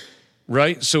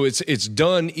 right? So it's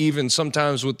done even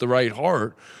sometimes with the right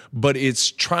heart, but it's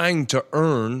trying to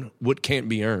earn what can't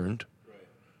be earned.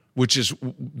 Which is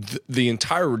the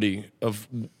entirety of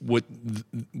what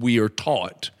we are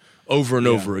taught over and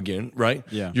over again, right?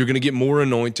 Yeah. You're going to get more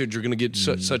anointed. You're going to get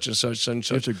such and such and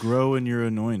such. You have to grow in your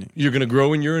anointing. You're going to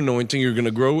grow in your anointing. You're going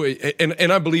to grow,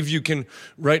 and I believe you can.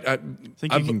 Right? I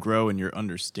think you can grow in your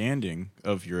understanding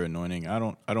of your anointing. I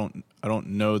don't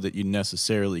know that you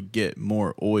necessarily get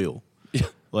more oil. Yeah.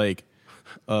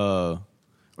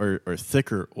 or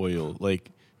thicker oil, like,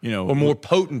 or more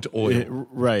potent oil,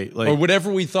 right? Like, or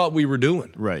whatever we thought we were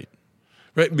doing, right?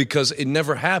 Because it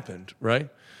never happened, right?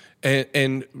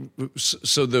 And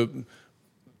so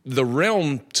the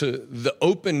realm to the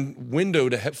open window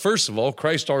to first of all,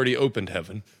 Christ already opened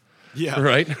heaven. Yeah.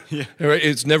 Right. Yeah. Right.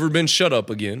 It's never been shut up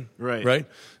again. Right. Right.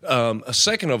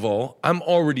 Second of all, I'm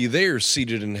already there,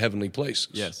 seated in heavenly places.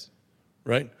 Yes.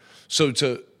 Right. So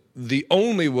the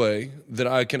only way that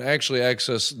I can actually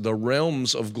access the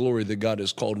realms of glory that God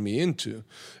has called me into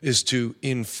is to,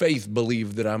 in faith,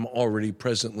 believe that I'm already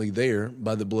presently there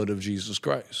by the blood of Jesus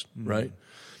Christ. Mm-hmm. Right.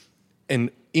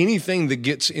 And anything that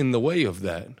gets in the way of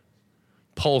that,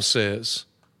 Paul says,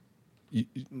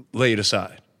 lay it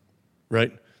aside.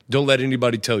 Right. Don't let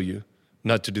anybody tell you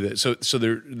not to do that. So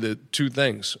there, the two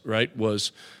things, right,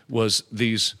 was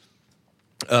these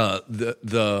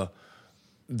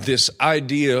this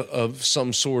idea of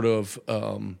some sort of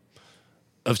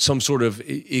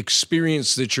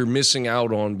experience that you're missing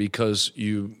out on because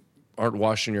you aren't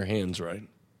washing your hands right,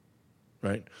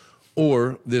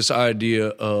 or this idea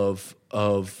of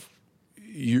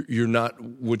you're not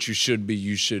what you should be.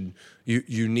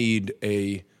 You need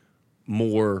a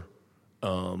more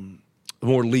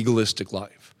legalistic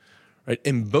life, right?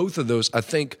 And both of those, I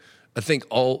think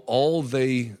all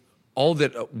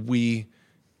that we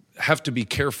have to be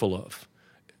careful of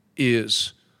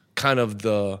is kind of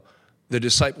the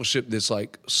discipleship that's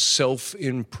like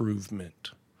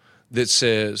self-improvement, that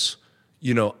says,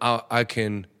 I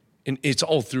can, and it's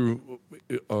all through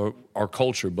our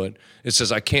culture, but it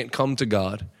says I can't come to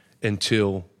God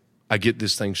until I get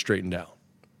this thing straightened out,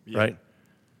 right?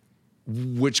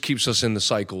 Which keeps us in the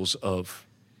cycles of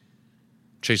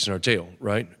chasing our tail,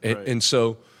 right? And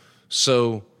so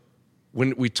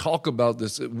when we talk about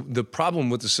this, the problem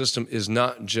with the system is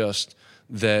not just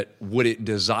that what it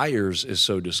desires is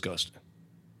so disgusting,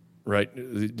 right?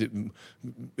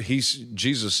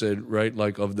 Jesus said, right,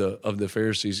 like of the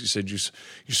Pharisees, he said, you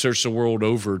search the world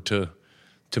over to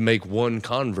make one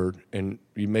convert, and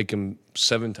you make him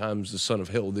 7 times the son of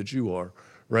hell that you are,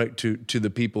 right? To the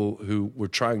people who were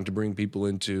trying to bring people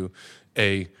into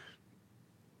a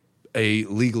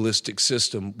legalistic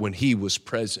system when he was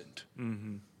present.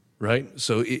 Mm-hmm. Right?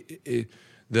 So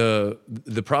the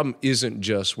problem isn't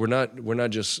just we're not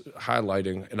just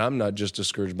highlighting, and I'm not just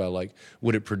discouraged by like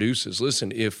what it produces.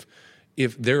 Listen, if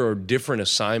there are different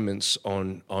assignments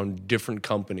on different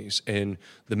companies and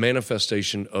the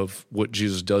manifestation of what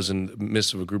Jesus does in the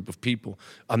midst of a group of people,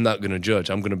 I'm not going to judge.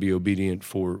 I'm going to be obedient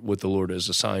for what the Lord has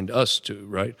assigned us to,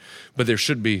 right? But there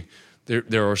should be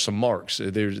there are some marks.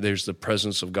 There's the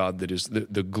presence of God that is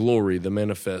the glory, the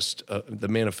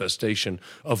manifestation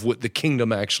of what the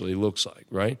kingdom actually looks like,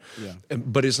 right? Yeah.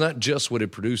 But it's not just what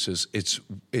it produces; it's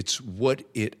what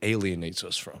it alienates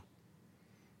us from.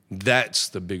 That's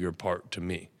the bigger part to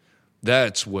me.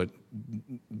 That's what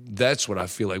I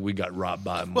feel like we got robbed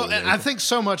by. More and I think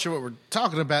so much of what we're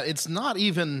talking about, it's not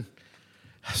even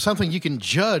something you can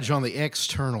judge on the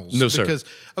externals. No, sir. Because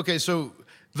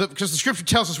the scripture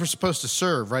tells us we're supposed to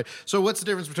serve, right? So what's the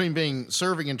difference between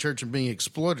serving in church and being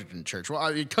exploited in church? Well,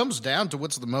 it comes down to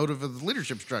what's the motive of the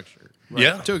leadership structure, right?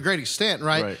 Yeah, to a great extent,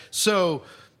 right? So,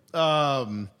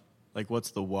 like,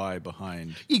 what's the why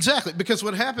behind? Exactly, because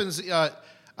what happens.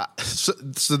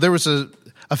 So there was a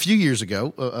few years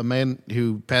ago, a man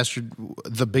who pastored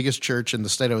the biggest church in the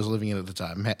state I was living in at the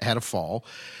time had a fall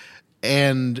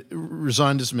and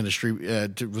resigned his ministry,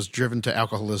 was driven to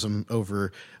alcoholism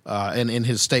over, and in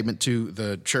his statement to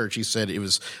the church, he said it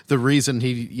was the reason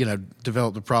he,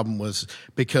 developed the problem was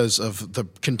because of the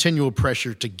continual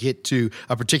pressure to get to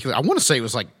a particular, I want to say it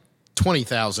was like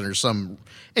 20,000 or some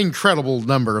incredible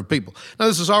number of people. Now,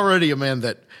 this is already a man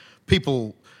that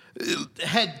people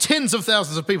had tens of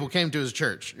thousands of people came to his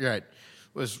church, right?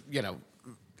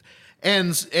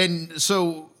 And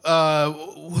so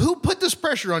who put this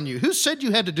pressure on you? Who said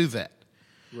you had to do that?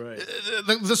 Right.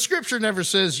 The scripture never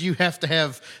says you have to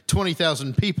have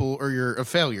 20,000 people or you're a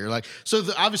failure.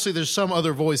 Obviously there's some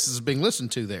other voices being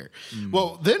listened to there. Mm.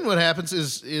 Well, then what happens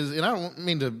is, and I don't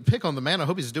mean to pick on the man. I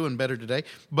hope he's doing better today.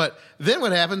 But then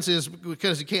what happens is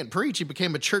because he can't preach, he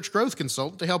became a church growth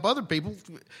consultant to help other people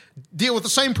deal with the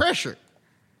same pressure.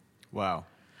 Wow.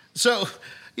 So,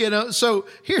 so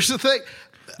here's the thing.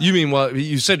 You mean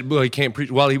you said he can't preach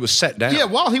while he was sat down? Yeah,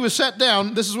 while he was sat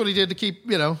down, this is what he did to keep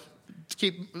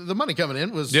the money coming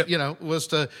in was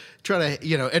to try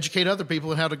to educate other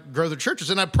people on how to grow their churches,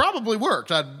 and that probably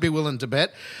worked. I'd be willing to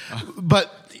bet. But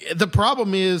the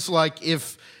problem is, like,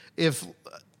 if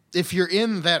you're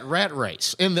in that rat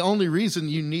race, and the only reason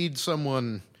you need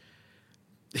someone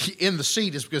in the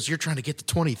seat is because you're trying to get to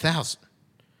 20,000.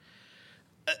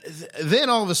 then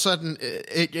all of a sudden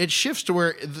it shifts to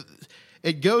where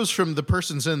it goes from the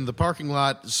person's in the parking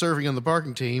lot serving on the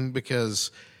parking team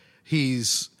because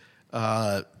he's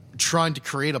trying to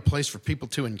create a place for people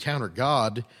to encounter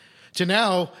God, to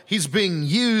now he's being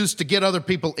used to get other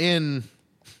people in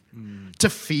to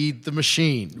feed the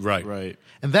machine. Right.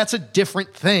 And that's a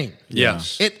different thing.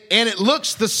 Yes. It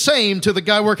looks the same to the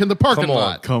guy working the parking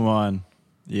lot. Come on.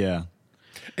 Yeah.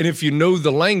 And if you know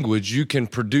the language, you can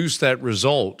produce that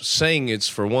result saying it's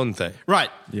for one thing.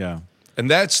 Right. Yeah. And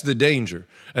that's the danger.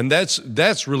 And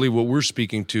that's really what we're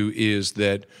speaking to, is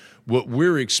that what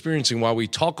we're experiencing while we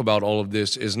talk about all of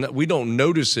this is we don't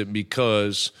notice it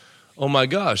because, oh my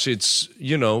gosh, it's,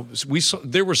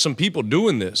 there were some people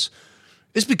doing this.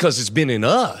 It's because it's been in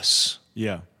us.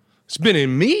 Yeah. It's been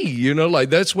in me, like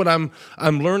that's what I'm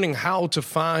learning how to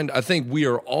find. I think we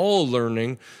are all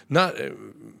learning, not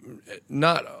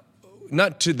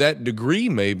to that degree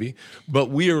maybe, but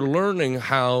we are learning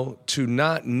how to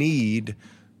not need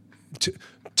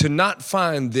to not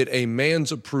find that a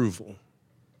man's approval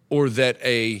or that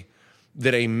a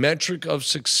metric of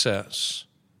success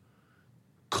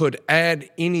could add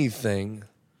anything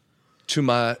to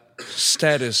my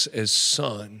status as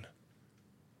son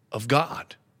of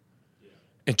God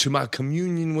and to my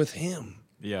communion with him.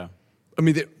 Yeah. I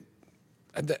mean,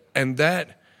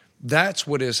 that's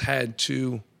what has had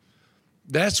to,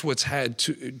 that's what's had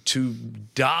to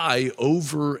die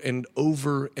over and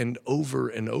over and over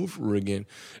and over again.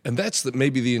 And that's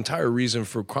maybe the entire reason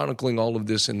for chronicling all of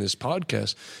this in this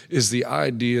podcast, is the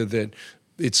idea that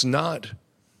it's not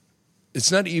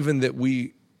even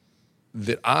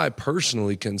that I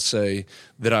personally can say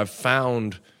that I've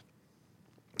found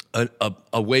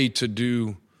a way to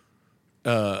do,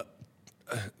 that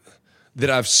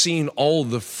I've seen all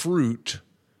the fruit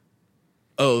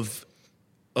of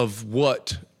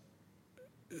what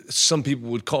some people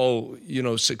would call,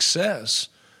 success.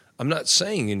 I'm not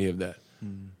saying any of that.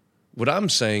 What I'm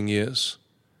saying is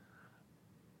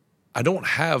I don't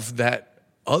have that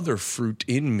other fruit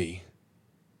in me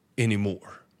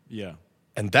anymore. Yeah.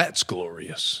 And that's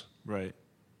glorious. Right.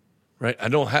 Right? I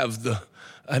don't have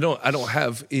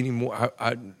any more.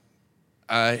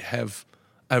 I've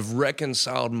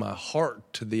reconciled my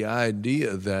heart to the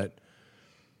idea that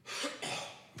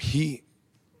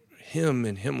him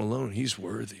and him alone, he's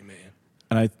worthy, man.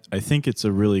 And I think it's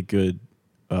a really good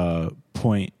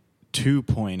point to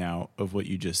point out of what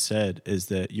you just said, is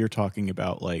that you're talking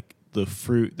about like the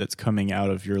fruit that's coming out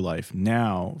of your life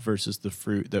now versus the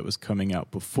fruit that was coming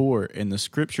out before. And the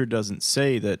scripture doesn't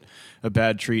say that a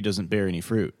bad tree doesn't bear any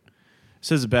fruit. It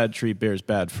says a bad tree bears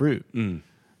bad fruit, and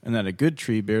that a good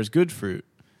tree bears good fruit.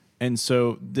 And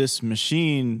so this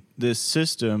machine, this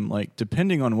system, like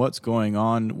depending on what's going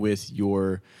on with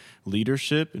your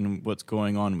leadership and what's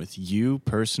going on with you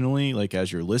personally, like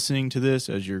as you're listening to this,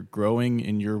 as you're growing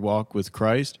in your walk with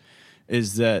Christ,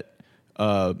 is that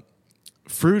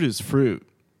fruit is fruit,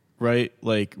 right?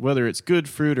 Like whether it's good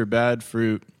fruit or bad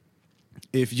fruit,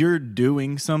 if you're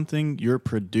doing something, you're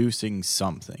producing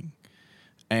something.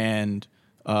 And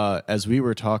as we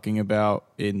were talking about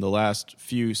in the last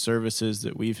few services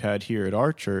that we've had here at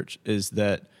our church, is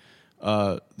that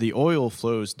the oil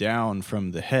flows down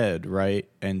from the head, right?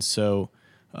 And so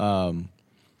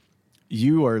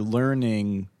you are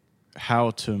learning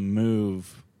how to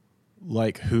move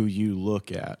like who you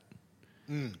look at.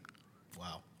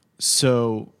 Wow.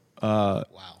 So Wow.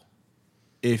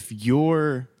 if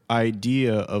your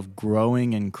idea of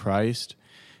growing in Christ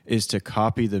is to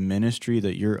copy the ministry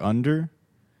that you're under,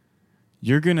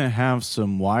 you're going to have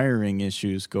some wiring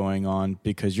issues going on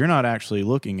because you're not actually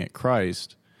looking at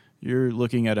Christ. You're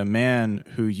looking at a man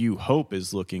who you hope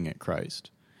is looking at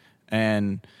Christ.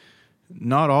 And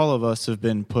not all of us have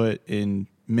been put in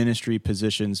ministry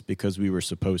positions because we were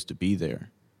supposed to be there.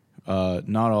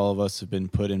 Not all of us have been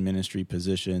put in ministry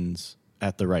positions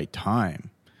at the right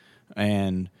time.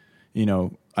 And,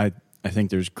 I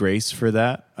think there's grace for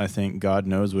that. I think God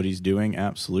knows what he's doing,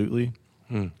 absolutely.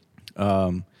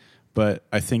 But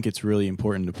I think it's really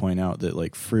important to point out that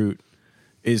like fruit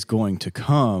is going to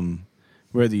come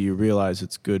whether you realize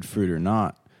it's good fruit or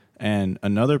not. And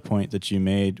another point that you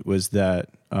made was that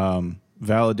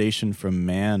validation from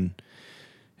man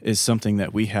is something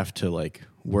that we have to like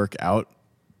work out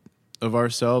of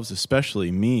ourselves,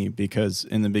 especially me, because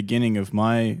in the beginning of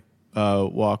my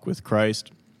walk with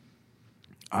Christ,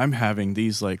 I'm having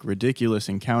these like ridiculous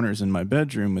encounters in my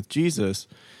bedroom with Jesus,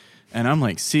 and I'm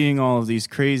like seeing all of these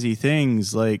crazy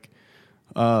things. Like,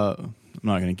 I'm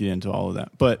not going to get into all of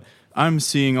that, but I'm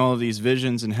seeing all of these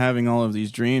visions and having all of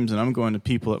these dreams, and I'm going to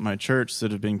people at my church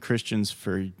that have been Christians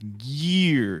for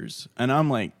years, and I'm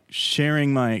like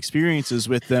sharing my experiences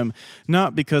with them,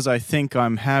 not because I think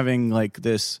I'm having like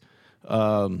this,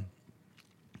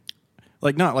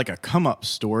 like not like a come up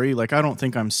story. Like I don't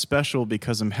think I'm special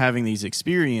because I'm having these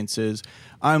experiences.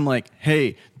 I'm like,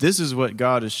 hey, this is what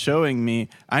God is showing me.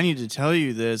 I need to tell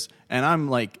you this. And I'm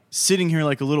like sitting here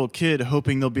like a little kid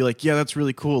hoping they'll be like, yeah, that's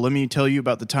really cool. Let me tell you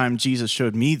about the time Jesus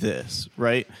showed me this,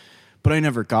 right? But I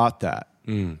never got that.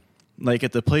 Like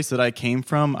at the place that I came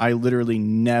from, I literally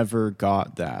never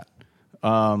got that.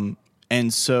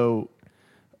 And so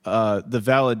the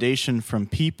validation from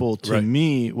people to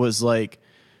me was like,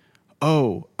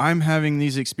 oh, I'm having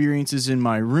these experiences in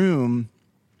my room,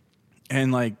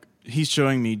 and like he's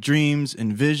showing me dreams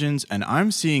and visions, and I'm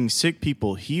seeing sick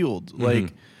people healed.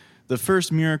 Like the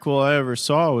first miracle I ever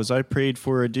saw was I prayed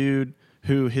for a dude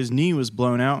who his knee was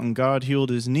blown out and God healed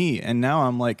his knee. And now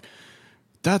I'm like,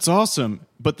 that's awesome.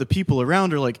 But the people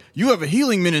around are like, you have a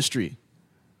healing ministry.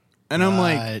 And I'm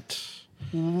like,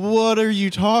 what are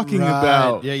you talking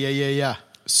about? Yeah.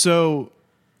 So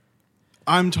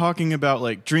I'm talking about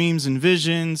like dreams and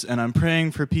visions, and I'm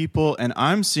praying for people, and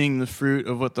I'm seeing the fruit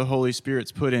of what the Holy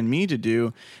Spirit's put in me to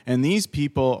do. And these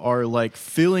people are like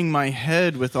filling my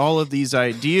head with all of these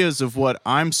ideas of what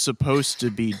I'm supposed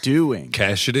to be doing.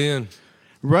 Cash it in.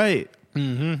 Right.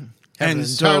 And an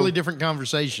entirely different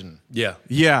conversation. Yeah.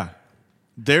 Yeah.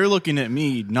 They're looking at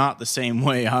me not the same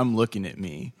way I'm looking at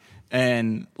me.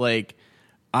 And like,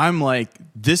 I'm like,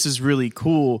 this is really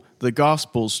cool. The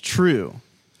gospel's true.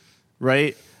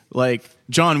 Right? Like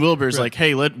John Wilbur's like,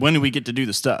 hey, when do we get to do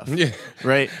the stuff? Yeah.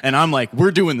 Right? And I'm like, we're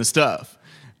doing the stuff.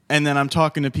 And then I'm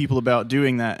talking to people about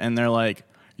doing that, and they're like,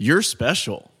 you're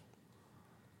special.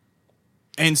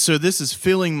 And so this is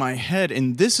filling my head,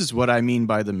 and this is what I mean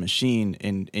by the machine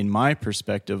in my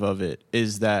perspective of it,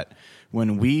 is that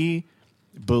when we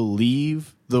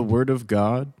believe the word of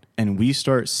God and we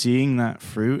start seeing that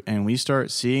fruit and we start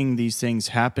seeing these things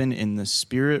happen in the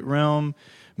spirit realm,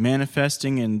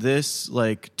 manifesting in this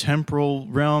like temporal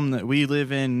realm that we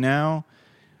live in now,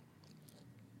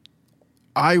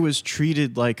 I was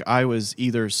treated like I was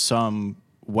either some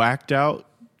whacked out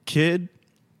kid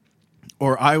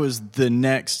or I was the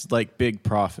next like big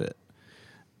prophet.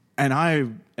 And I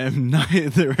am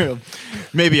neither of,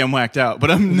 maybe I'm whacked out, but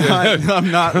I'm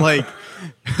not like,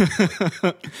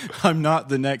 I'm not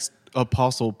the next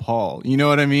Apostle Paul. You know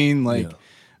what I mean? Like,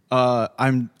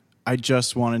 I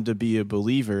just wanted to be a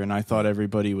believer, and I thought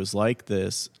everybody was like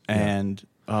this. And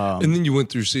then you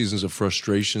went through seasons of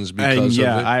frustrations because of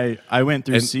it. I went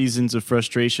through seasons of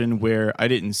frustration where I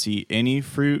didn't see any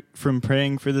fruit from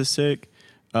praying for the sick.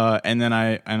 And then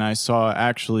I saw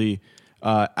actually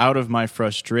out of my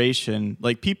frustration,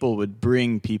 like people would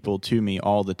bring people to me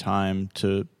all the time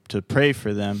to pray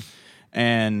for them.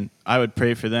 And I would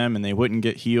pray for them and they wouldn't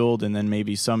get healed. And then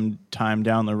maybe some time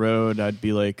down the road, I'd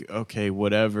be like, okay,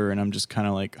 whatever. And I'm just kind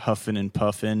of like huffing and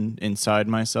puffing inside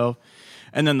myself.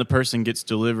 And then the person gets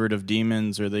delivered of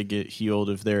demons or they get healed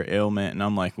of their ailment. And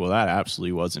I'm like, well, that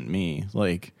absolutely wasn't me.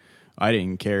 Like, I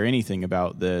didn't care anything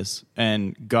about this.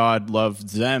 And God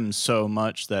loved them so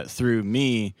much that through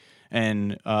me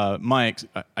and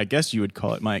I guess you would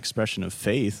call it my expression of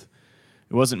faith.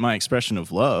 It wasn't my expression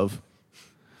of love.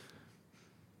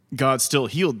 God still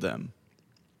healed them.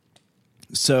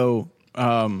 So,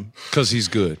 because he's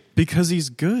good. Because he's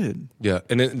good. Yeah,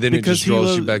 and then it just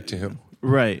draws you back to him.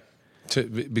 Right.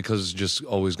 Because it's just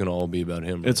always going to all be about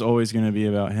him. Right? It's always going to be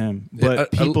about him.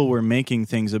 But people were making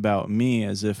things about me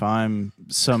as if I'm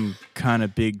some kind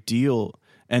of big deal.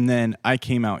 And then I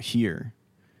came out here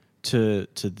to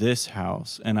this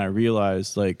house, and I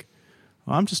realized, like,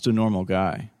 well, I'm just a normal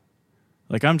guy.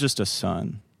 Like, I'm just a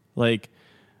son. Like,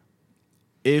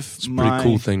 it's a pretty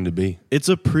cool thing to be. It's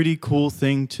a pretty cool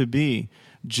thing to be.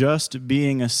 Just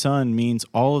being a son means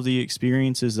all of the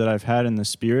experiences that I've had in the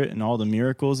spirit and all the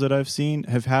miracles that I've seen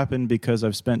have happened because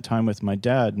I've spent time with my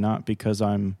dad, not because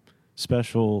I'm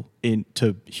special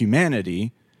to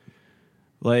humanity.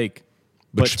 Like,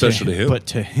 but special to him. But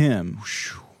to him.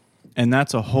 And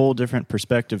that's a whole different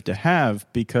perspective to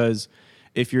have, because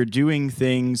if you're doing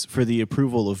things for the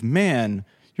approval of man,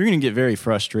 you're going to get very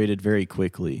frustrated very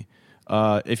quickly.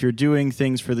 If you're doing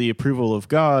things for the approval of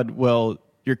God, well,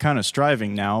 you're kind of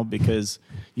striving now because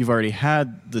you've already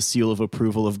had the seal of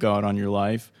approval of God on your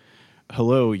life.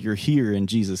 Hello, you're here and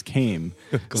Jesus came.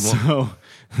 So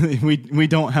we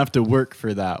don't have to work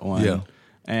for that one. Yeah.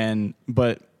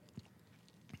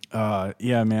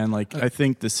 Yeah, man, like I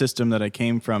think the system that I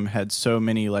came from had so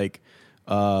many like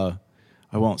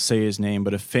I won't say his name,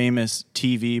 but a famous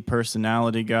TV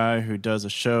personality guy who does a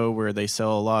show where they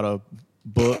sell a lot of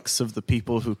books of the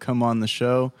people who come on the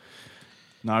show.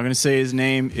 Not going to say his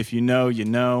name. If you know, you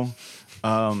know.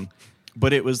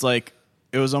 But it was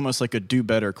almost like a do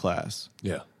better class.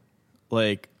 Yeah.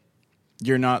 Like,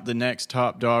 you're not the next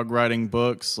top dog writing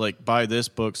books. Like, buy this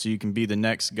book so you can be the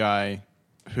next guy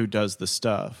who does the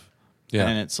stuff. Yeah.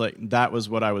 And it's like, that was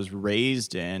what I was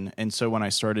raised in. And so when I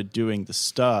started doing the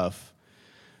stuff,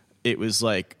 it was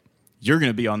like, you're going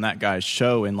to be on that guy's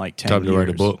show in like 10 years. Time to write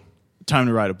a book. Time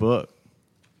to write a book.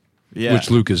 Yeah. Which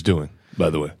Luke is doing, by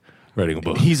the way, writing a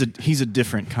book. He's a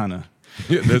different kind of.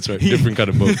 Yeah, that's right. Different kind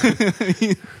of book.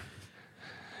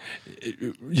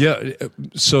 Yeah.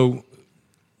 So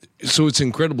it's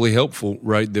incredibly helpful,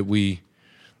 right, that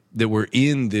we're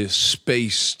in this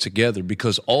space together,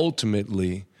 because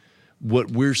ultimately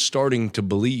what we're starting to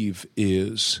believe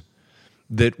is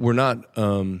that we're not,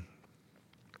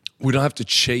 we don't have to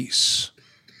chase,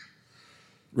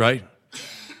 right?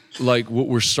 Like, what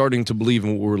we're starting to believe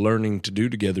and what we're learning to do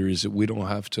together is that we don't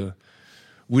have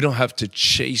to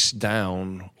chase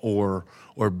down or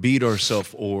beat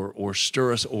ourselves or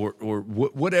stir us or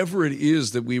whatever it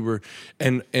is that we were,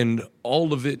 and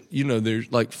all of it,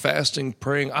 there's like fasting,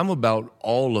 praying. I'm about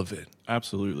all of it.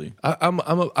 Absolutely. I'm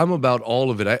about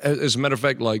all of it. As a matter of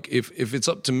fact, like if it's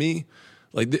up to me,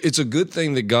 like, it's a good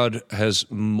thing that God has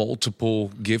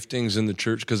multiple giftings in the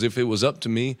church, because if it was up to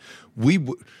me, we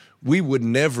would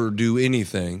never do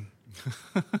anything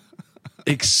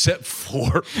except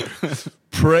for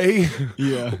pray,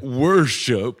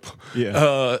 worship,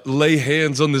 lay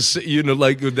hands on the,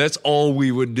 like, that's all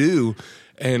we would do.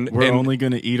 And we're only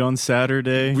going to eat on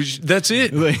Saturday. That's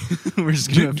it. We're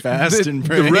just going to fast and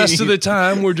pray. The rest of the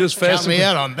time, we're just fasting. Count me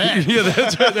out on that. Yeah,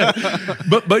 that's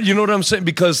right. But you know what I'm saying?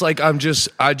 Because like I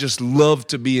just love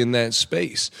to be in that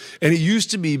space. And it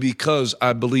used to be because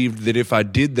I believed that if I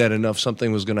did that enough,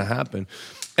 something was going to happen.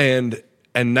 And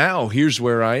now here's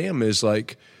where I am, is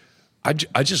like I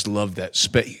just love that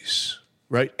space,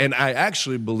 right? And I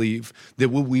actually believe that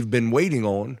what we've been waiting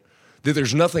on, that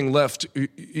there's nothing left,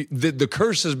 that the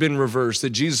curse has been reversed, that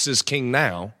Jesus is king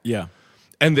now. Yeah.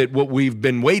 And that what we've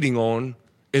been waiting on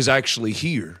is actually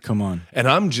here. Come on. And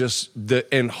I'm just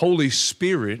and Holy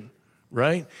Spirit,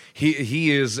 right?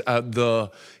 He is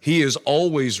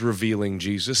always revealing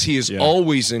Jesus. He is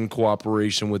always in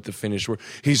cooperation with the finished work.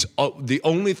 He's the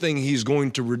only thing he's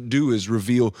going to do is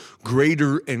reveal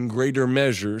greater and greater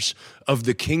measures of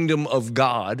the kingdom of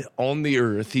God on the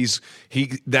earth.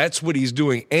 That's what he's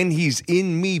doing, and he's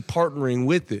in me partnering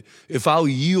with it. If I'll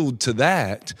yield to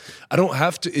that, I don't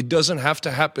have to. It doesn't have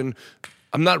to happen.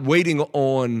 I'm not waiting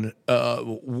on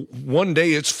one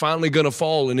day it's finally going to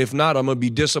fall, and if not, I'm going to be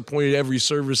disappointed every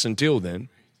service until then.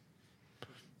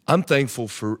 I'm thankful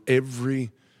for every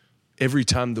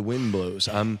time the wind blows.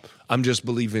 I'm just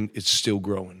believing it's still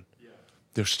growing.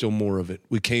 There's still more of it.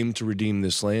 We came to redeem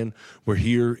this land. We're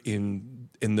here in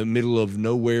the middle of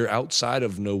nowhere, outside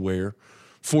of nowhere,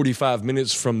 45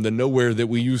 minutes from the nowhere that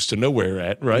we used to nowhere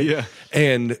at, right? Yeah.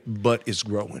 But it's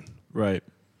growing. Right.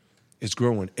 It's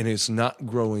growing, and it's not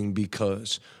growing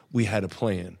because we had a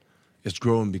plan. It's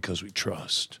growing because we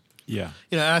trust. Yeah.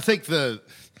 I think the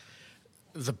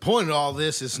point of all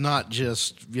this is not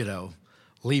just,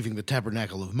 leaving the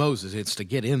tabernacle of Moses. It's to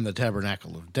get in the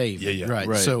tabernacle of David. Yeah.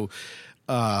 Right. So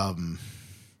the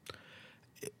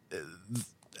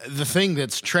thing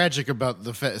that's tragic about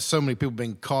the fact so many people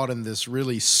being caught in this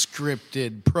really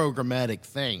scripted, programmatic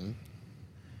thing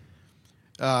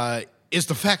is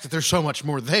the fact that there's so much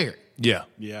more there. Yeah.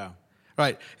 Yeah.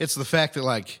 Right. It's the fact that,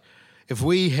 like, if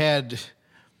we had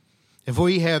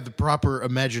the proper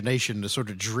imagination to sort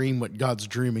of dream what God's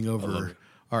dreaming over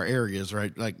our areas,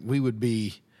 right? Like, we would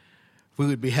be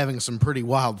having some pretty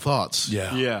wild thoughts.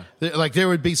 Yeah. Yeah. Like, there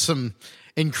would be some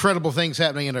incredible things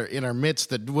happening in our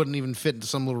midst that wouldn't even fit into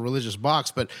some little religious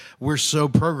box, but we're so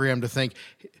programmed to think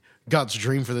God's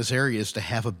dream for this area is to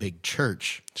have a big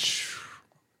church.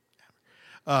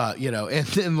 And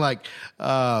then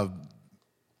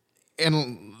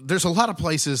and there's a lot of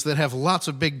places that have lots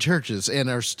of big churches and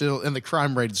the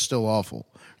crime rate is still awful,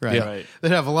 right? Yeah. Right.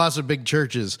 That have lots of big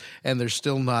churches and there's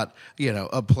still not,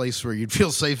 a place where you'd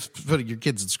feel safe putting your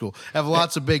kids in school. Have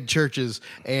lots of big churches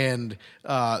and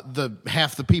half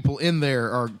the people in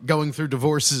there are going through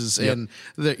divorces and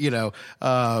they're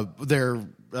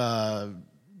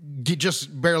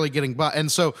just barely getting by,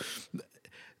 and so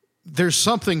there's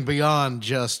something beyond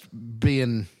just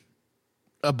being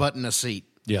a butt in a seat.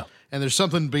 Yeah. And there's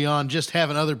something beyond just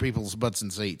having other people's butts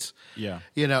in seats. Yeah.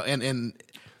 And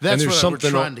That's there's what we're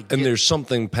trying to get. And there's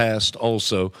something past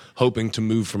also hoping to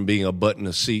move from being a butt in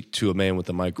a seat to a man with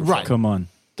a microphone. Right. Come on.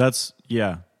 That's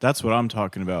what I'm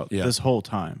talking about Yeah. this whole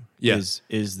time. Yeah.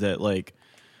 Is that like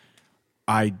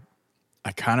I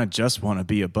kind of just want to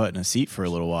be a butt in a seat for a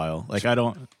little while. Like I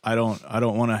don't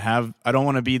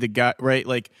want to be the guy, right?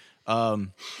 Like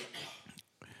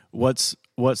what's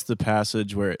the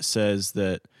passage where it says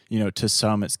that, to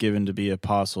some it's given to be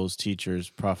apostles, teachers,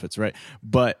 prophets, right?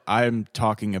 But I'm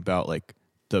talking about like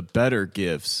the better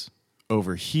gifts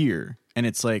over here. And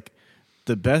it's like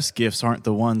the best gifts aren't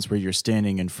the ones where you're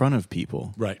standing in front of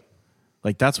people. Right.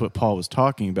 Like that's what Paul was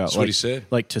talking about. That's like, what he said.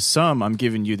 Like to some, I'm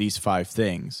giving you these 5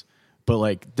 things, but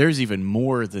like there's even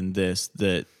more than this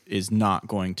that is not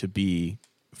going to be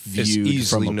viewed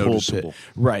easily from a noticeable. pulpit,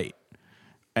 right?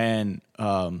 And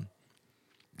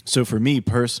so for me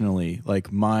personally,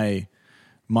 like my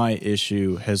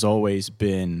issue has always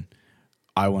been,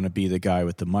 I want to be the guy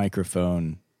with the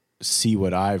microphone, see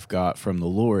what I've got from the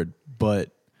Lord,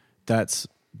 but that's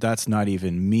not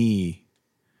even me.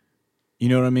 You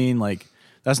know what I mean? Like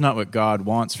that's not what God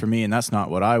wants for me, and that's not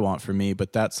what I want for me,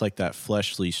 but that's like that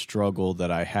fleshly struggle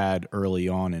that I had early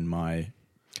on in my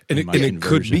And in my it could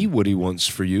conversion. be what he wants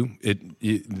for you.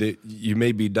 You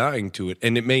may be dying to it,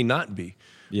 and it may not be.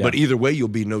 Yeah. But either way, you'll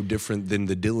be no different than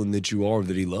the Dylan that you are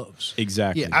that he loves.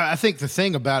 Exactly. Yeah, I think the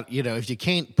thing about, if you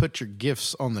can't put your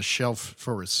gifts on the shelf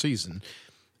for a season,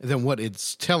 then what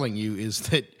it's telling you is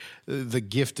that the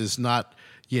gift is not,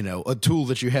 a tool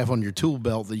that you have on your tool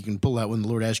belt that you can pull out when the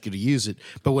Lord asks you to use it.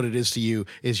 But what it is to you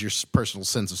is your personal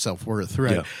sense of self-worth,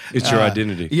 right? Yeah, it's your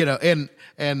identity.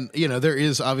 And there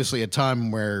is obviously a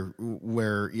time where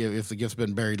if the gift's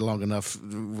been buried long enough,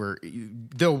 where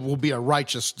there will be a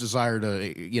righteous desire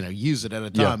to use it at a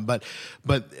time. Yeah.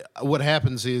 But what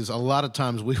happens is a lot of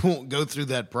times we won't go through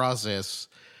that process,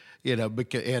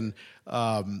 because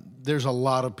there's a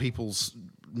lot of people's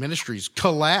ministries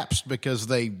collapsed because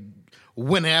they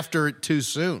went after it too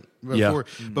soon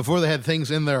before they had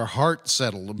things in their heart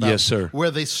settled about Yes, sir.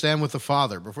 where they stand with the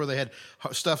Father, before they had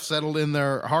stuff settled in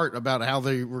their heart about how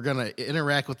they were going to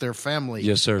interact with their family.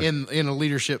 Yes, sir. in a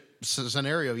leadership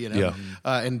scenario,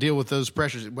 and deal with those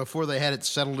pressures, before they had it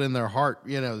settled in their heart,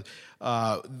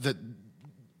 that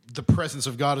the presence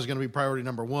of God is going to be priority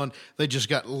number one. They just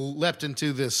got leapt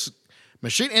into this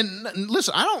machine. And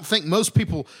listen, I don't think most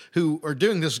people who are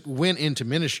doing this went into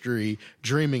ministry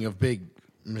dreaming of big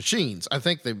machines. I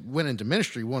think they went into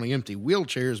ministry wanting empty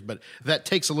wheelchairs, but that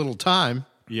takes a little time.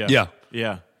 Yeah.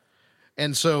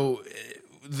 And so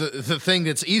the thing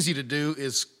that's easy to do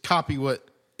is copy what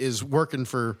is working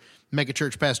for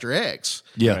megachurch Pastor X.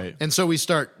 Yeah. Right. And so we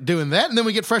start doing that, and then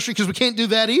we get frustrated because we can't do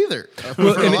that either. Well, For a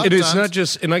lot and of it's times. not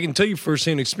just, and I can tell you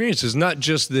firsthand experience, it's not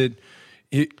just that,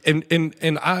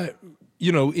 and I,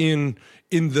 in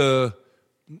the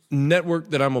network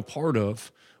that I'm a part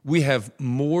of, we have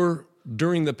more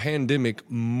during the pandemic,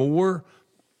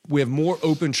 we have more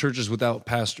open churches without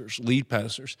pastors, lead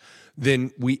pastors,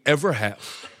 than we ever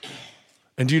have.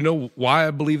 And do you know why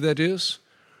I believe that is?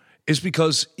 It's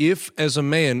because if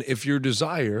your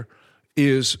desire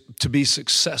is to be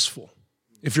successful,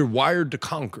 if you're wired to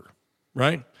conquer,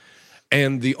 right?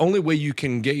 And the only way you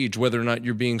can gauge whether or not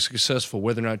you're being successful,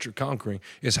 whether or not you're conquering,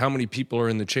 is how many people are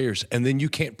in the chairs. And then you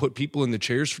can't put people in the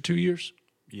chairs for 2 years.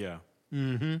 Yeah.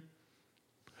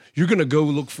 You're going to go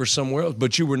look for somewhere else.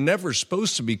 But you were never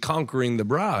supposed to be conquering the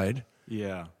bride,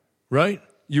 Yeah. right?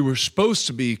 You were supposed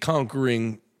to be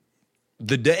conquering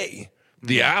the day,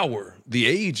 the hour, the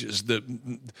ages,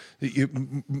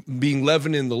 being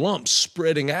leaven in the lumps,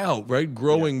 spreading out, right?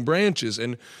 Growing branches.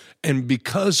 And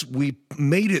because we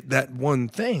made it that one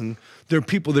thing, there are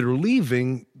people that are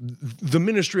leaving the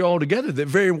ministry altogether that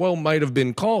very well might have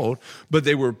been called, but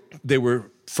they were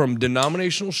from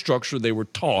denominational structure, they were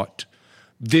taught,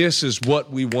 this is what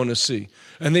we want to see.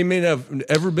 And they may not have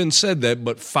ever been said that,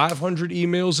 but 500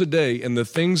 emails a day and the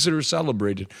things that are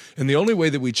celebrated. And the only way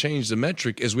that we change the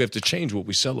metric is we have to change what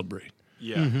we celebrate.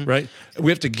 Yeah. Right?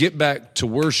 We have to get back to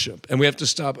worship, and we have to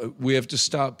stop.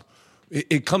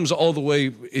 It comes all the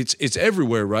way. It's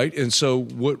everywhere, right? And so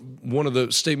one of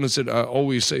the statements that I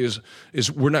always say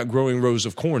is we're not growing rows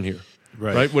of corn here.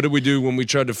 Right. What did we do when we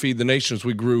tried to feed the nations?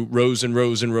 We grew rows and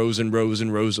rows and rows and rows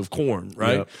and rows of corn,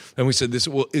 right? Yep. And we said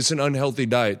it's an unhealthy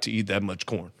diet to eat that much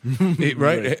corn,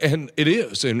 right? And it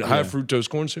is, and high fructose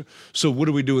corn syrup. So what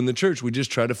do we do in the church? We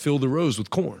just try to fill the rows with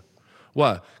corn.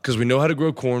 Why? Because we know how to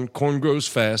grow corn. Corn grows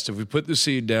fast. If we put the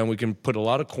seed down, we can put a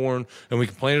lot of corn, and we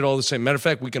can plant it all the same. Matter of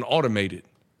fact, we can automate it,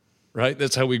 right?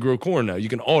 That's how we grow corn now. You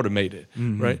can automate it,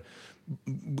 right?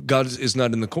 God is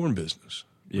not in the corn business,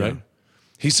 right?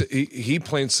 He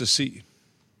plants the seed,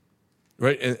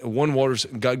 right? And one waters,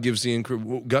 God gives the increase.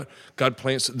 God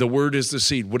plants. The word is the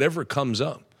seed. Whatever comes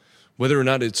up, whether or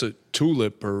not it's a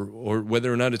tulip or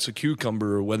whether or not it's a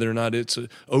cucumber or whether or not it's an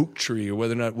oak tree or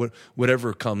whether or not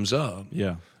whatever comes up.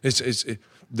 Yeah. It's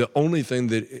the only thing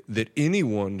that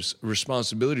anyone's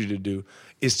responsibility to do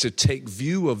is to take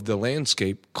view of the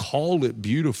landscape, call it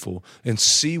beautiful, and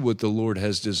see what the Lord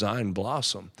has designed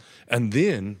blossom, and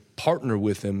then partner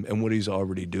with him in what he's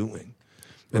already doing.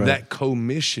 And that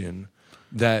commission,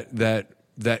 that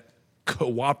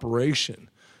cooperation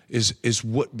is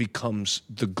what becomes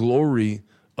the glory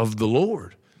of the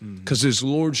Lord, because his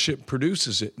lordship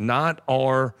produces it, not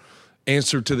our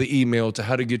answer to the email to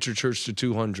how to get your church to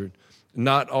 200,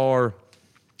 not our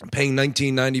paying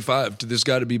 $19.95 to this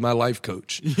guy to be my life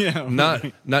coach. Yeah,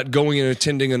 not going and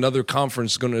attending another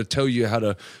conference going to tell you how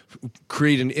to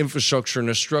create an infrastructure and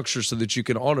a structure so that you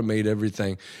can automate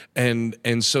everything, and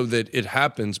so that it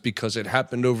happens because it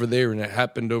happened over there and it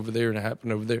happened over there and it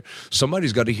happened over there.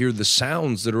 Somebody's got to hear the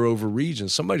sounds that are over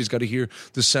regions. Somebody's got to hear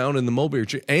the sound in the Mulberry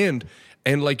Tree,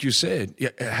 and like you said,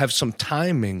 have some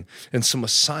timing and some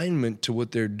assignment to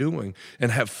what they're doing,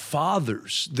 and have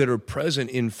fathers that are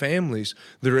present in families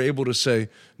that are able to say,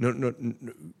 no,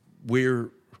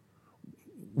 we're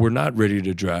not ready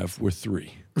to drive. We're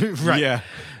 3. Right.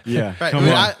 Yeah. Right. Come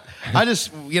on. I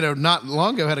just, not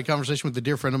long ago had a conversation with a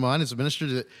dear friend of mine as a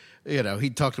minister that,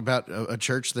 he talked about a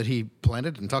church that he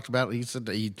planted and talked about, he said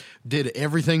that he did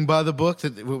everything by the book,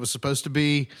 that it was supposed to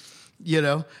be,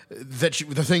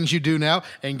 the things you do now,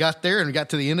 and got there and got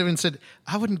to the end of it and said,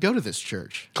 I wouldn't go to this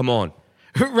church. Come on.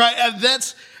 Right.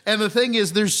 And the thing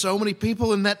is, there's so many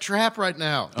people in that trap right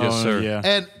now. Yes, sir.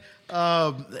 Yeah.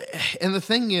 And the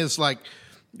thing is, like,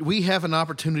 we have an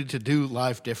opportunity to do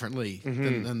life differently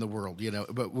than the world,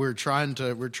 but we're trying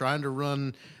to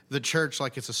run the church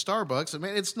like it's a Starbucks. I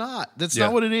mean, it's not. That's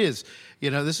not what it is.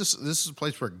 This is a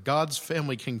place where God's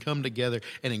family can come together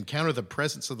and encounter the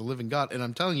presence of the living God. And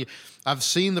I'm telling you, I've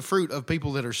seen the fruit of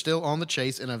people that are still on the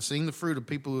chase, and I've seen the fruit of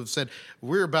people who have said,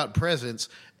 we're about presence.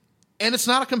 And it's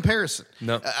not a comparison.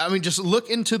 No. I mean, just look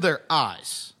into their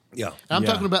eyes. Yeah. I'm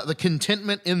talking about the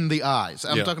contentment in the eyes.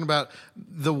 I'm talking about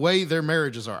the way their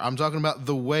marriages are. I'm talking about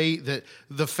the way that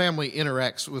the family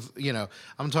interacts with,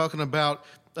 I'm talking about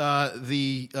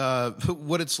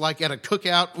what it's like at a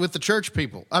cookout with the church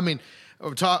people. I mean,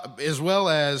 as well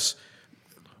as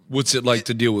what's it like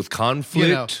to deal with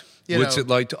conflict? What's it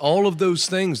like to all of those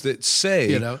things that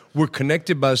say we're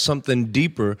connected by something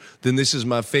deeper than this is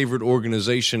my favorite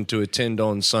organization to attend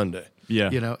on Sunday. Yeah.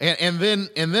 And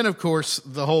then of course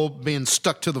the whole being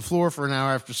stuck to the floor for an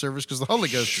hour after service because the Holy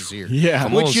Ghost is here.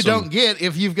 Yeah. Which you don't get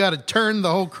if you've got to turn the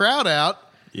whole crowd out.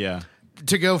 Yeah.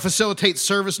 To go facilitate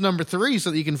service number 3 so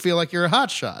that you can feel like you're a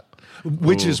hot shot.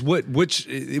 Which is which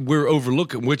we're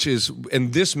overlooking,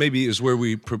 and this maybe is where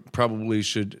we probably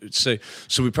should say.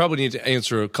 So we probably need to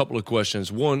answer a couple of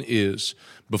questions. One is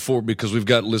because we've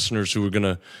got listeners who are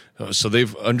going to, so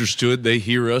they've understood, they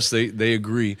hear us, they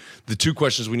agree. The 2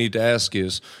 questions we need to ask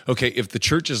is, okay, if the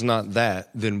church is not that,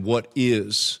 then what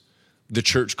is the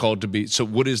church called to be? So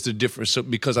what is the difference? So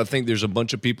because I think there's a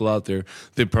bunch of people out there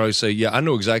that probably say, yeah, I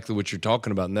know exactly what you're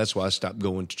talking about, and that's why I stopped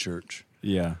going to church.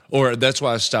 Yeah. Or that's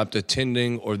why I stopped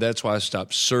attending, or that's why I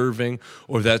stopped serving,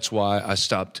 or that's why I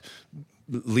stopped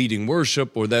leading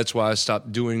worship, or that's why I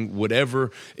stopped doing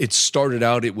whatever. It started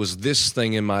out, it was this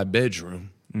thing in my bedroom.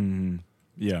 Mm-hmm.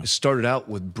 Yeah. It started out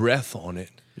with breath on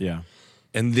it. Yeah.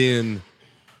 And then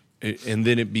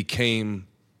it became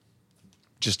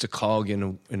just a cog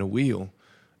in a wheel.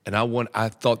 And I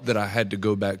thought that I had to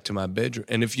go back to my bedroom.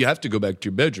 And if you have to go back to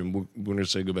your bedroom, we're going to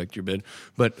say go back to your bed.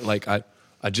 But like I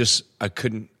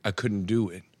couldn't do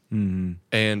it. Mm-hmm.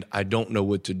 And I don't know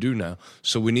what to do now.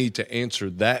 So we need to answer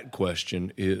that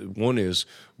question. One is,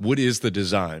 what is the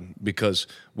design? Because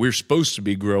we're supposed to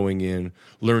be growing in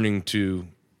learning to,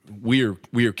 we are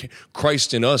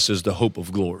Christ in us is the hope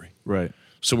of glory. Right.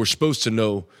 So we're supposed to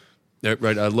know that,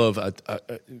 right?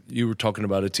 You were talking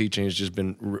about a teaching that's just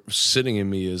been sitting in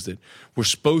me, is that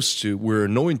we're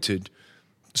anointed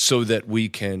so that we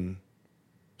can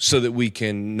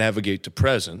navigate to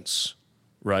presence,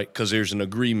 right? Because there's an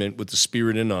agreement with the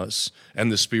Spirit in us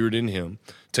and the Spirit in Him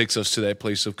takes us to that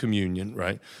place of communion,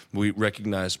 right? We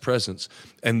recognize presence.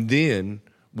 And then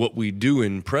what we do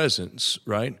in presence,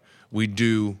 right? We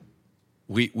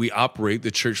operate,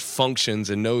 the church functions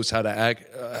and knows how to act,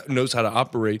 knows how to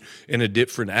operate in a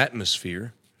different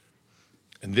atmosphere.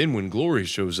 And then when glory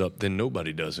shows up, then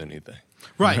nobody does anything.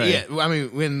 Right. Right. Yeah. I mean,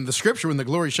 when the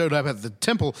glory showed up at the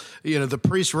temple, the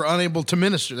priests were unable to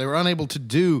minister. They were unable to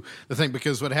do the thing,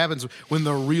 because what happens when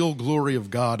the real glory of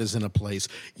God is in a place,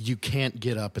 you can't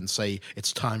get up and say,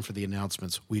 it's time for the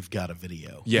announcements. We've got a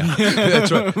video. Yeah,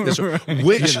 that's right. That's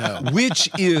right. Which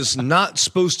is not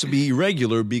supposed to be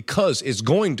irregular, because it's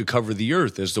going to cover the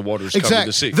earth as the waters cover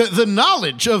the sea. The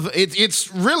knowledge of it,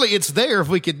 it's there if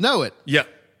we could know it. Yeah.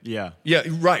 Yeah. Yeah,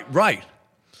 right.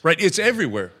 It's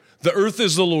everywhere. The earth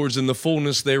is the Lord's and the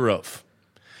fullness thereof.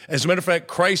 As a matter of fact,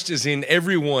 Christ is in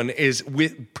everyone, is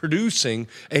producing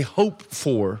a hope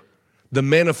for the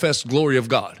manifest glory of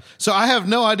God. So I have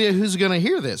no idea who's going to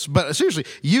hear this, but seriously,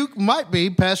 you might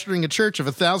be pastoring a church of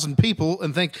 1,000 people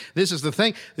and think this is the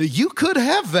thing. You could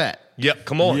have that. Yeah,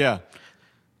 come on. Yeah.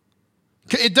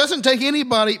 It doesn't take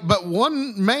anybody but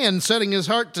one man setting his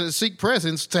heart to seek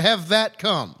presence to have that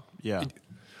come. Yeah.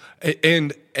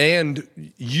 And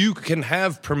you can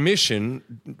have permission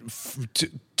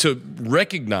to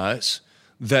recognize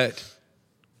that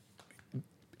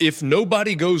if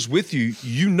nobody goes with you,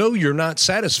 you're not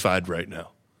satisfied right now.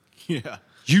 Yeah.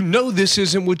 This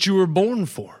isn't what you were born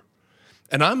for.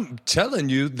 And I'm telling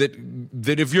you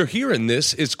that if you're hearing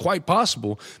this, it's quite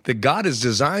possible that God has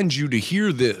designed you to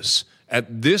hear this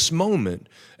at this moment.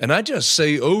 And I just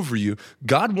say over you,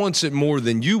 God wants it more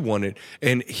than you want it,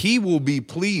 and he will be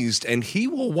pleased, and he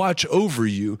will watch over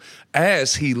you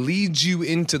as he leads you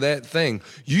into that thing.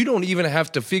 You don't even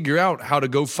have to figure out how to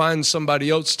go find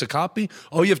somebody else to copy.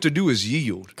 All you have to do is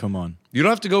yield. Come on. You don't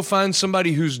have to go find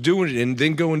somebody who's doing it and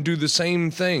then go and do the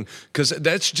same thing, because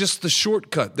that's just the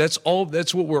shortcut. That's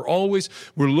what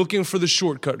we're looking for, the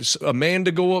shortcut. A man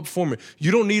to go up for me. You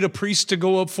don't need a priest to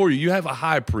go up for you. You have a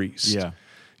high priest. Yeah.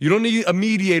 You don't need a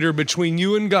mediator between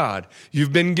you and God.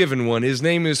 You've been given one. His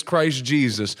name is Christ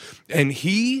Jesus, and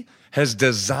he has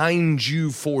designed you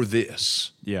for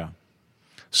this. Yeah.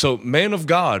 So, man of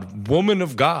God, woman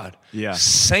of God, Yeah.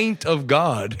 saint of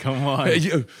God. Come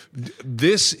on.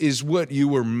 This is what you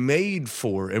were made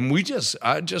for. And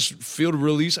I just feel to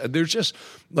release, there's just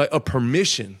like a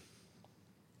permission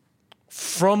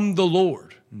from the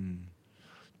Lord and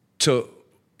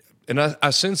I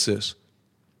sense this.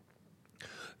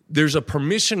 There's a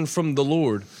permission from the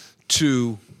Lord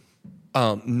to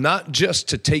not just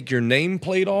to take your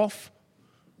nameplate off,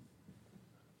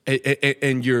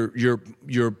 and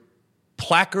your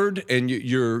placard and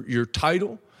your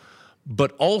title,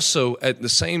 but also at the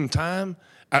same time,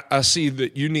 I see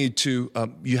that you need to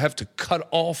you have to cut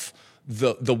off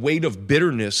the weight of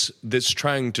bitterness that's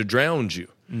trying to drown you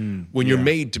when you're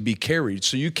made to be carried.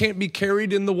 So you can't be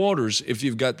carried in the waters if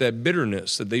you've got that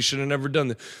bitterness that they should have never done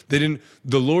that. They didn't.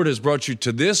 The Lord has brought you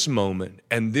to this moment,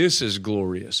 and this is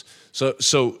glorious.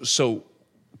 So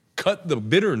cut the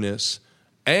bitterness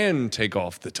and take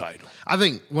off the title. I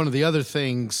think one of the other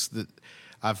things that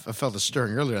I felt a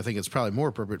stirring earlier, I think it's probably more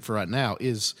appropriate for right now,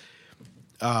 is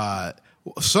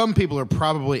some people are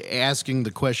probably asking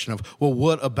the question of, well,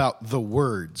 what about the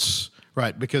words,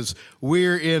 right? Because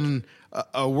we're in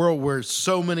a world where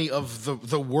so many of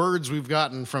the words we've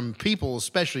gotten from people,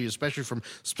 especially from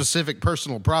specific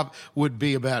personal would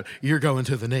be about, you're going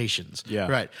to the nations,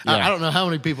 right? Yeah. I don't know how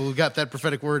many people who got that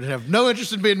prophetic word and have no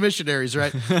interest in being missionaries,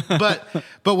 right? but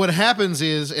what happens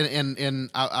is, and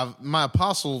my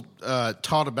apostle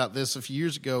taught about this a few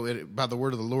years ago by the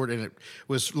word of the Lord, and it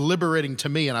was liberating to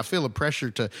me, and I feel a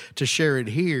pressure to share it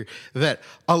here, that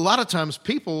a lot of times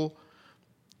people,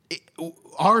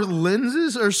 our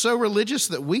lenses are so religious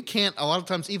that we can't a lot of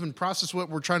times even process what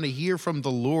we're trying to hear from the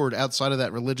Lord outside of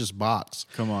that religious box.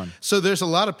 Come on. So there's a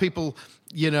lot of people,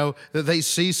 that they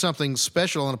see something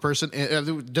special on a person.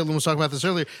 Dylan was talking about this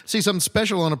earlier. See something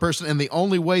special on a person, and the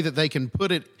only way that they can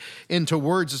put it into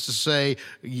words is to say,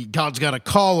 God's got a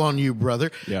call on you,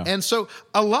 brother. Yeah. And so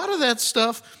a lot of that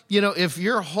stuff, if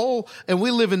you're whole, and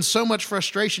we live in so much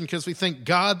frustration because we think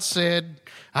God said,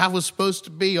 I was supposed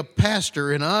to be a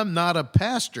pastor, and I'm not a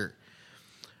pastor.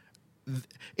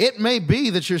 It may be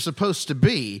that you're supposed to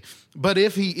be, but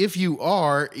if you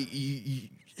are,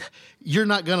 you're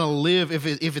not going to live.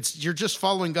 If you're just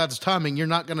following God's timing, you're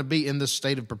not going to be in this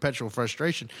state of perpetual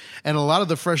frustration. And a lot of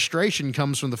the frustration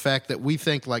comes from the fact that we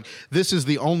think like this is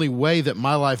the only way that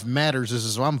my life matters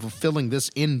is I'm fulfilling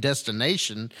this end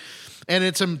destination. And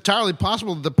it's entirely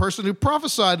possible that the person who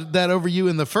prophesied that over you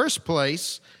in the first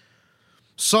place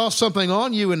saw something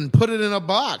on you and put it in a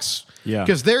box. Yeah.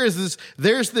 Because there's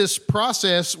this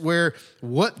process where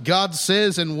what God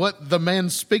says and what the man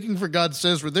speaking for God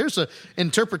says, where there's a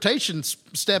interpretation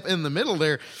step in the middle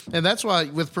there. And that's why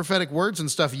with prophetic words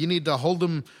and stuff, you need to hold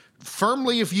them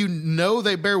firmly if you know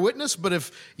they bear witness. But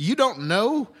if you don't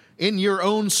know, in your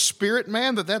own spirit,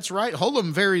 man, that's right. Hold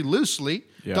them very loosely.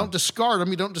 Yeah. Don't discard them.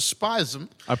 You don't despise them.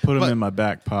 I put them in my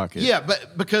back pocket. Yeah,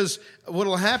 but because what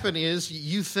will happen is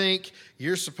you think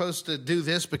you're supposed to do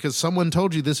this because someone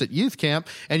told you this at youth camp,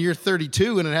 and you're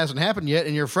 32 and it hasn't happened yet,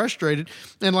 and you're frustrated.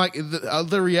 And like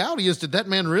the reality is, did that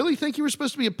man really think you were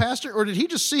supposed to be a pastor, or did he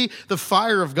just see the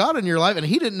fire of God in your life and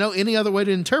he didn't know any other way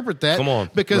to interpret that? Come on.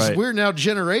 Because Right. we're now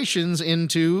generations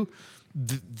into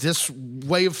this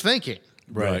way of thinking.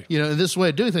 Right. You know, this way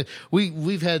of doing things.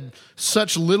 We've had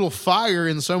such little fire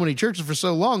in so many churches for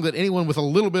so long that anyone with a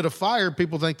little bit of fire,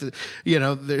 people think that, you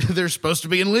know, they're supposed to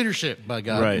be in leadership by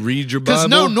God. Right. Read your Because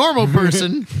Bible. no normal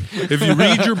person, If you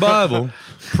read your Bible,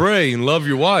 pray and love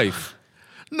your wife.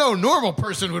 no normal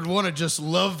person would want to just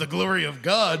love the glory of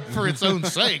God for its own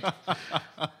sake.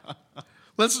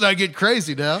 Let's not get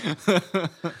crazy now.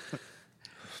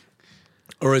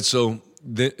 All right. So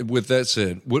with that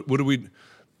said, what do we?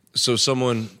 So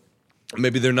someone,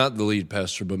 maybe they're not the lead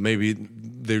pastor, but maybe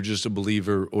they're just a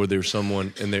believer, or they're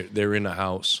someone, and they're in a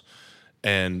house,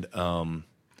 and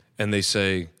they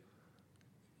say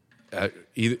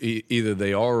either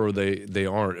they are or they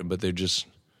aren't, but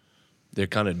they're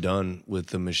kind of done with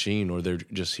the machine, or they're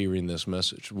just hearing this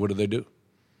message. What do?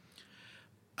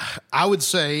 I would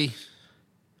say,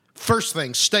 first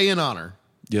thing, stay in honor.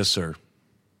 Yes, sir.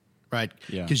 Right?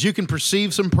 Yeah. Because you can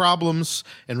perceive some problems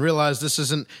and realize this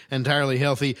isn't entirely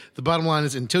healthy. The bottom line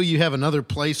is, until you have another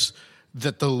place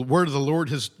that the word of the Lord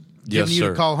has given Yes, you sir.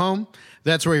 to call home,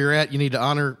 that's where you're at. You need to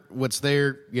honor what's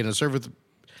there, you know, serve with pure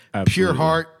Absolutely.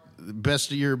 heart, the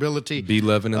best of your ability. Be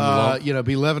leaven in the lump. You know,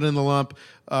 be leaven in the lump.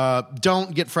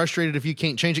 Don't get frustrated if you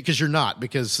can't change it, because you're not,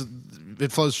 because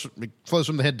it flows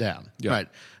from the head down. Yeah.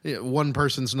 Right? One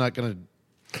person's not going to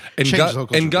And change the whole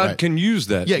culture, God right. can use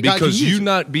that, Yeah, God can because use you it.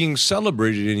 not being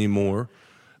celebrated anymore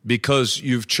because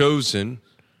you've chosen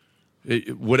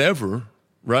whatever,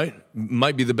 right,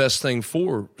 might be the best thing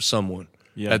for someone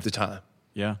Yeah. at the time.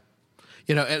 Yeah.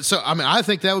 You know, and so I mean, I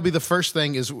think that would be the first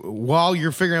thing is, while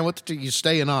you're figuring out what to do, you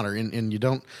stay in honor and you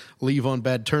don't leave on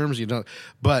bad terms. You don't.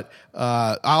 But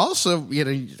I also, you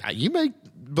know, you may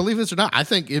believe this or not, I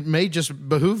think it may just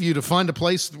behoove you to find a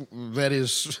place that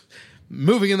is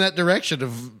moving in that direction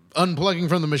of unplugging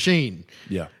from the machine.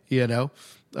 Yeah. You know,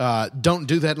 don't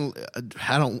do that.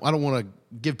 I don't want to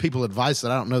give people advice that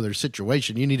I don't know their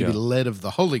situation. You need to be Yeah. led of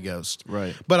the Holy Ghost.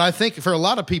 Right. But I think for a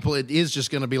lot of people, it is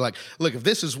just going to be like, look, if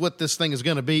this is what this thing is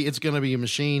going to be, it's going to be a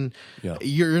machine. Yeah.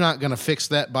 You're not going to fix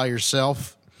that by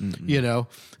yourself, you know?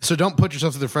 So don't put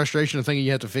yourself through the frustration of thinking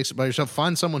you have to fix it by yourself.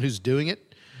 Find someone who's doing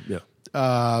it. Yeah.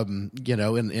 You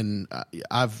know, and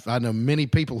I know many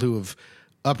people who have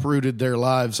uprooted their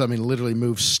lives. I mean, literally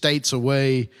moved states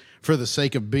away for the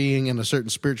sake of being in a certain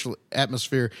spiritual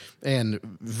atmosphere, and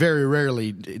very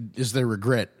rarely is there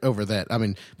regret over that. I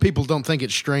mean, people don't think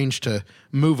it's strange to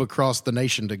move across the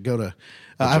nation to go to.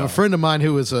 I have a friend of mine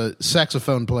who is a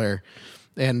saxophone player,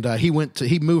 and he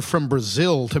moved from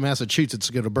Brazil to Massachusetts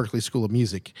to go to Berklee School of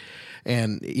Music.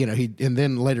 And, you know, and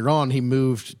then later on he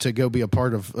moved to go be a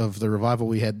part of the revival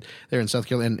we had there in South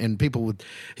Carolina. And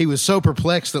he was so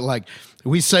perplexed that, like,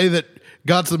 we say that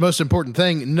God's the most important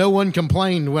thing. No one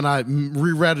complained when I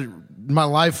rerouted my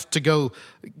life to go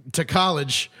to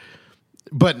college,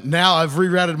 but now I've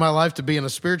rerouted my life to be in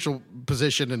a spiritual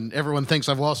position, and everyone thinks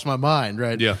I've lost my mind,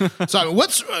 right? Yeah. So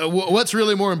what's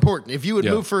really more important? If you would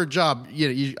Yeah. move for a job,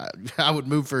 I would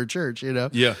move for a church, you know?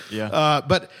 Yeah. Yeah.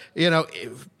 But, you know,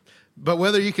 but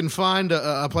whether you can find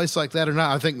a place like that or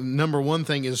not, I think number one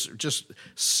thing is just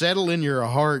settle in your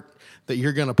heart that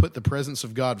you're going to put the presence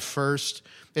of God first.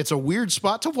 It's a weird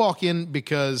spot to walk in,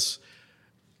 because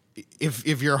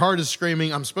if your heart is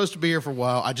screaming, I'm supposed to be here for a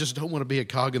while, I just don't want to be a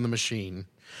cog in the machine,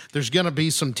 there's going to be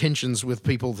some tensions with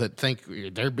people that think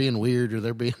they're being weird or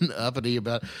they're being uppity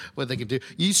about what they can do.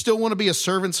 You still want to be a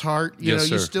servant's heart. You Yes,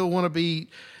 know, you sir. still want to be,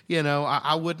 you know,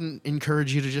 I wouldn't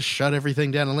encourage you to just shut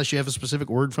everything down unless you have a specific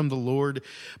word from the Lord.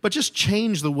 But just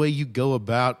change the way you go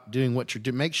about doing what you're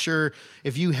doing. Make sure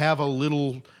if you have a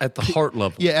little... At the heart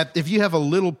level. Yeah, if you have a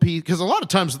little piece... Because a lot of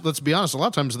times, let's be honest, a lot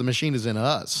of times the machine is in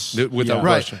us. Without Yeah.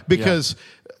 Right, question. because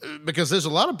there's a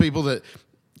lot of people that,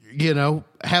 you know,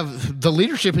 have... The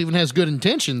leadership even has good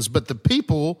intentions, but the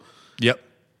people Yep.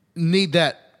 need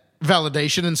that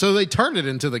validation, and so they turn it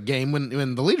into the game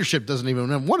when the leadership doesn't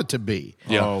even want it to be.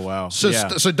 Yeah. Oh, wow. So yeah.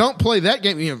 so don't play that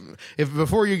game. You know, if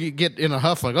before you get in a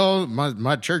huff like, oh,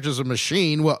 my church is a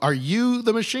machine. Well, are you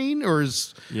the machine, or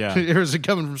is Yeah. or is it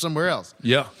coming from somewhere else?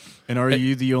 Yeah. And are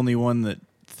you the only one that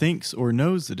thinks or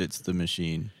knows that it's the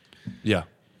machine? Yeah.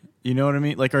 You know what I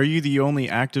mean? Like, are you the only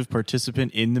active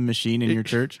participant in the machine in your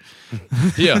church?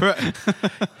 Yeah.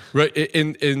 Right.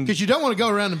 And Because you don't want to go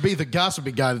around and be the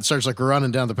gossipy guy that starts like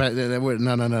running down the path.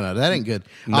 No, that ain't good.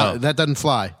 No. That doesn't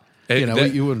fly. You know,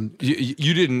 that, you wouldn't.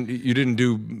 You didn't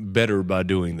do better by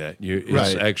doing that. It's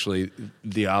Right. actually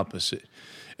the opposite.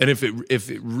 And if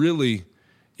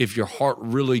your heart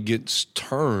really gets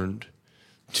turned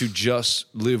to just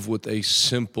live with a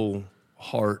simple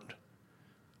heart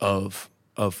of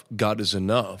God is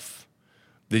enough,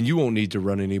 then you won't need to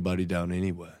run anybody down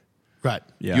anyway. Right.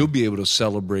 Yeah. You'll be able to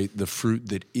celebrate the fruit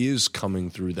that is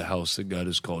coming through the house that God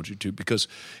has called you to. Because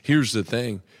here's the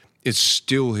thing, it's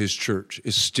still his church.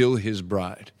 It's still his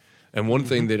bride. And one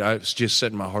thing that I just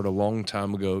set in my heart a long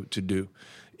time ago to do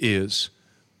is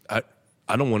I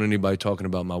don't want anybody talking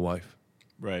about my wife.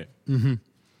 Right.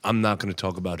 I'm not going to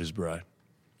talk about his bride.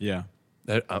 Yeah.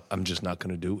 I'm just not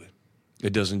going to do it.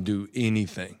 It doesn't do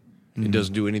anything. It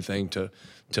doesn't do anything to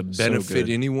benefit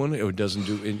anyone. It doesn't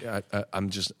do. I'm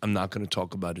not going to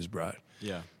talk about his bride.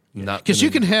 Yeah. Because you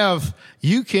can have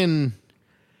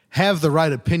the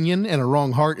right opinion and a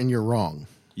wrong heart, and you're wrong.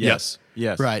 Yes.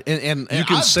 Yes. Right. And You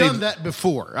can I've say done that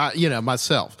before.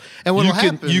 Myself. And what'll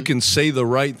happen, you can say the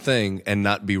right thing and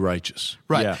not be righteous.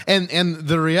 right. Yeah. And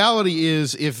the reality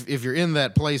is, if you're in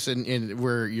that place and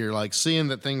where you're like seeing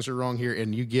that things are wrong here,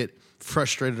 and you get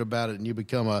frustrated about it, and you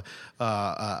become a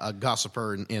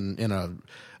gossiper in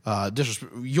a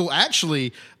disrespect, you'll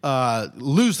actually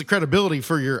lose the credibility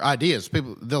for your ideas.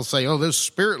 People, they'll say, "Oh, those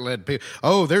spirit-led people.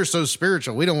 Oh, they're so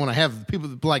spiritual. We don't want to have people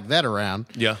like that around."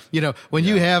 Yeah. When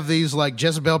you have these like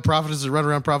Jezebel prophetess that run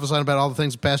around prophesying about all the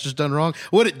things the pastor's done wrong,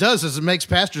 what it does is it makes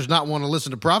pastors not want to listen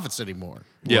to prophets anymore.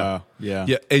 Wow. Yeah.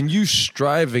 Yeah. And you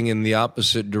striving in the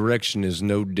opposite direction is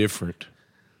no different.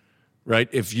 Right?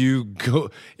 If you've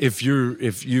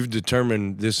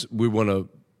determined this,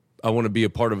 I want to be a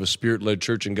part of a spirit-led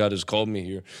church, and God has called me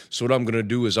here. So what I'm going to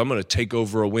do is I'm going to take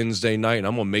over a Wednesday night, and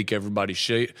I'm going to make everybody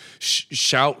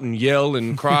shout and yell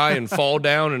and cry and fall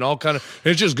down and all kind of.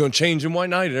 It's just going to change in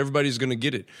one night, and everybody's going to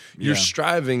get it. You're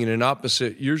striving in an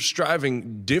opposite. You're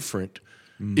striving different.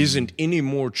 Isn't any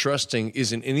more trusting.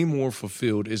 Isn't any more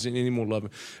fulfilled. Isn't any more loving.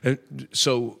 And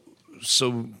so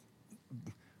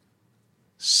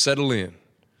settle in,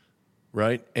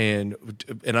 right? And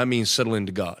I mean settle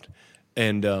into God.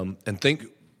 And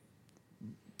think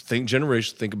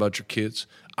generation. Think about your kids.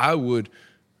 I would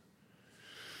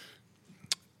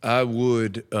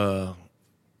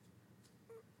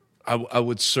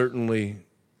certainly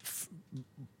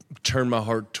turn my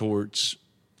heart towards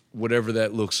whatever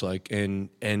that looks like, and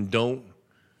don't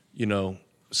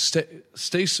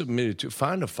stay submitted to.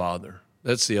 Find a father.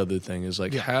 That's the other thing is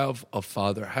like have a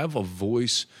father, have a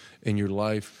voice in your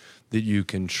life that you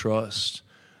can trust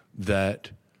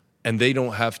that. And they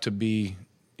don't have to be,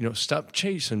 stop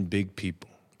chasing big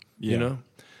people,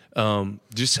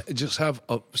 just have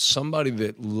somebody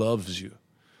that loves you.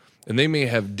 And they may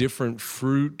have different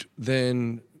fruit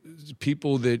than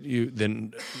people that you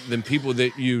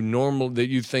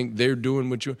think they're doing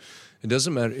what you. It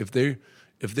doesn't matter if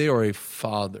they are a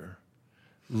father.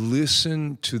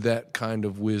 Listen to that kind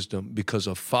of wisdom because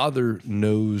a father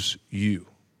knows you.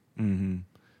 Mm-hmm.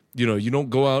 You don't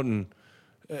go out and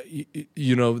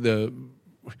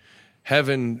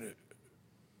having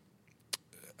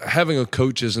a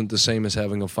coach isn't the same as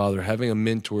having a father. Having a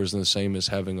mentor isn't the same as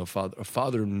having a father. A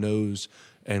father knows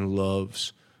and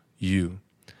loves you,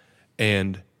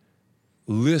 and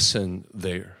listen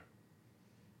there,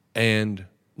 and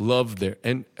love there,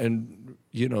 and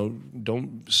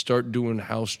don't start doing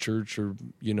house church or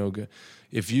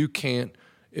if you can't.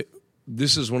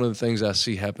 This is one of the things I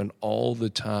see happen all the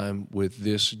time with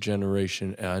this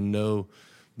generation, and I know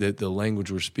that the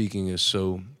language we're speaking is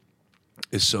so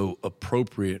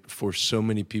appropriate for so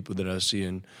many people that I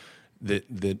see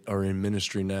that are in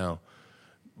ministry now.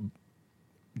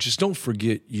 Just don't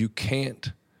forget you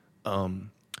can't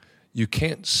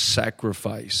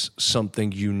sacrifice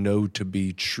something to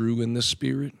be true in the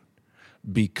spirit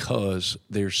because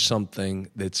there's something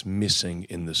that's missing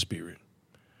in the spirit.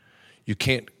 You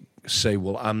can't say,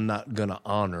 well, I'm not going to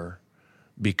honor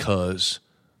because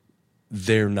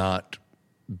they're not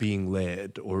being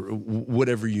led or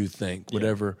whatever you think,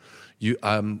 whatever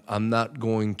I'm not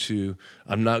going to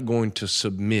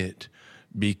submit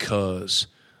because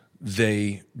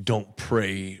they don't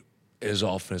pray as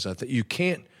often as I think. You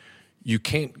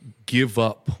can't give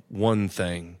up one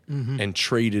thing and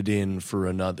trade it in for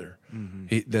another.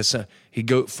 Mm-hmm. He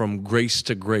go from grace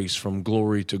to grace, from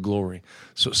glory to glory.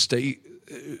 So stay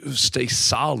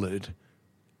solid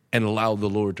and allow the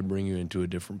Lord to bring you into a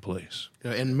different place.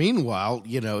 And meanwhile,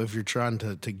 if you're trying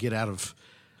to get out of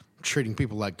treating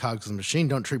people like cogs in a machine.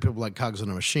 Don't treat people like cogs in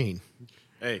a machine.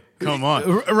 Hey, come on.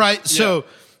 Right. So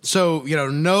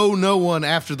know no one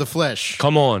after the flesh.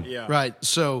 Come on. Yeah. Right.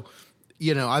 So,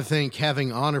 I think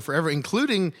having honor forever,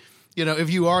 including, if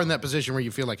you are in that position where you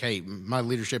feel like, hey, my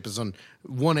leadership is on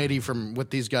 180 from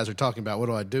what these guys are talking about, what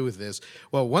do I do with this?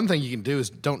 Well, one thing you can do is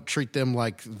don't treat them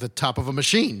like the top of a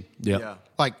machine. Yeah.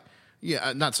 Like,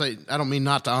 I don't mean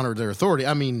not to honor their authority.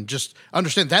 I mean, just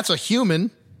understand that's a human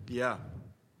Yeah.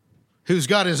 who's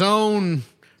got his own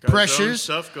pressures. His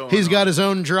own stuff going He's got on. his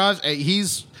own drives.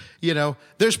 He's,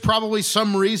 there's probably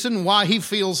some reason why he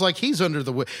feels like he's under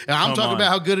the whip. And I'm Come talking on. about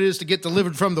how good it is to get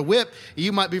delivered from the whip.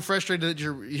 You might be frustrated that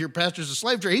your pastor's a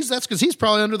slave trader. That's because he's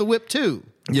probably under the whip too.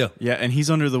 Yeah. Yeah, and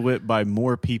he's under the whip by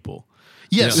more people.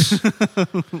 Yes.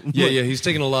 Yeah. He's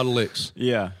taking a lot of licks.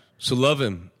 Yeah. So love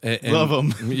him. And Love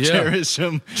him. Yeah. Cherish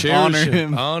him. Cherish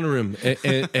Honor him.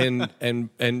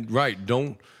 and right.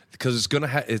 Don't, because it's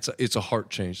gonna it's a heart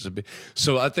change. It's a big,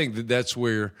 so I think that's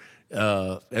where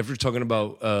after talking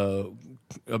about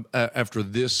after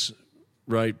this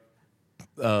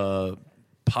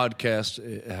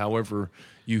podcast, however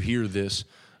you hear this,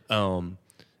 I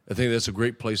think that's a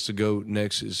great place to go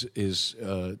next is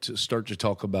to start to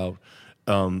talk about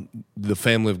the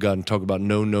family of God and talk about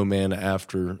no man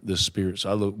after the Spirit.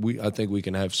 So I think we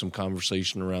can have some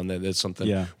conversation around that. That's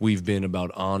something we've been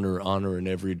about honor in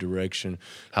every direction,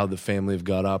 how the family of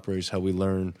God operates, how we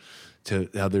learn to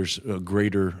how there's a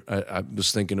greater. I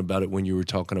was thinking about it when you were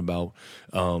talking about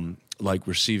like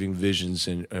receiving visions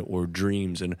or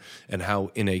dreams and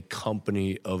how in a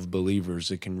company of believers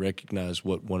it can recognize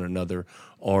what one another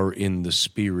are in the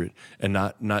Spirit and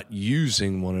not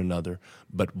using one another,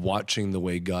 but watching the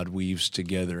way God weaves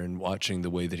together and watching the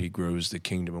way that he grows the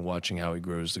kingdom and watching how he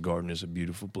grows the garden is a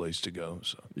beautiful place to go.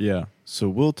 So Yeah. So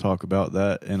we'll talk about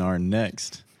that in our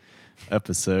next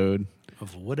episode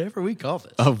Of whatever we call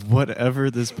this. of whatever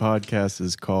this podcast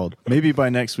is called. Maybe by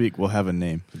next week we'll have a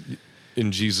name.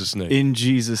 in Jesus' name. In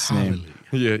Jesus' name.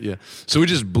 Yeah. So we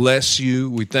just bless you.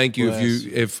 We thank you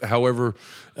if however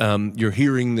you're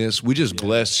hearing this, we just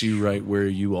bless you right where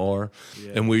you are.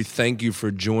 Yeah. And we thank you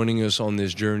for joining us on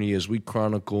this journey as we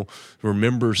chronicle,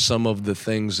 remember some of the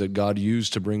things that God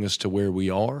used to bring us to where we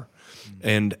are.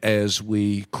 And as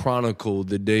we chronicle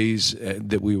the days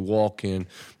that we walk in,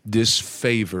 this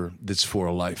favor that's for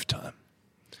a lifetime,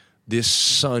 this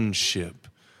sonship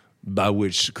by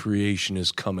which creation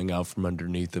is coming out from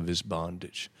underneath of his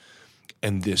bondage,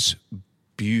 and this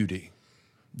beauty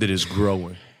that is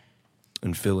growing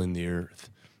and filling the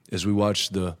earth as we watch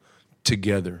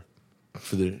together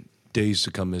for the days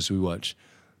to come, as we watch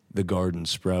the garden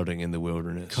sprouting in the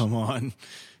wilderness. Come on.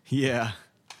 Yeah.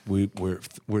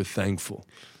 We're thankful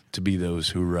to be those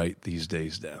who write these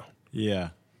days down. Yeah.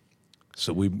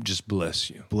 So we just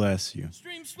bless you. Bless you.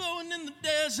 Streams flowing in the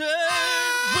desert,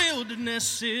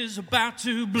 wilderness is about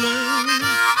to bloom.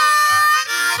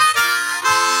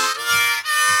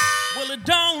 Well, it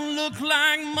don't look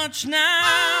like much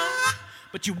now,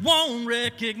 but you won't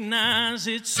recognize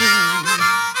it soon.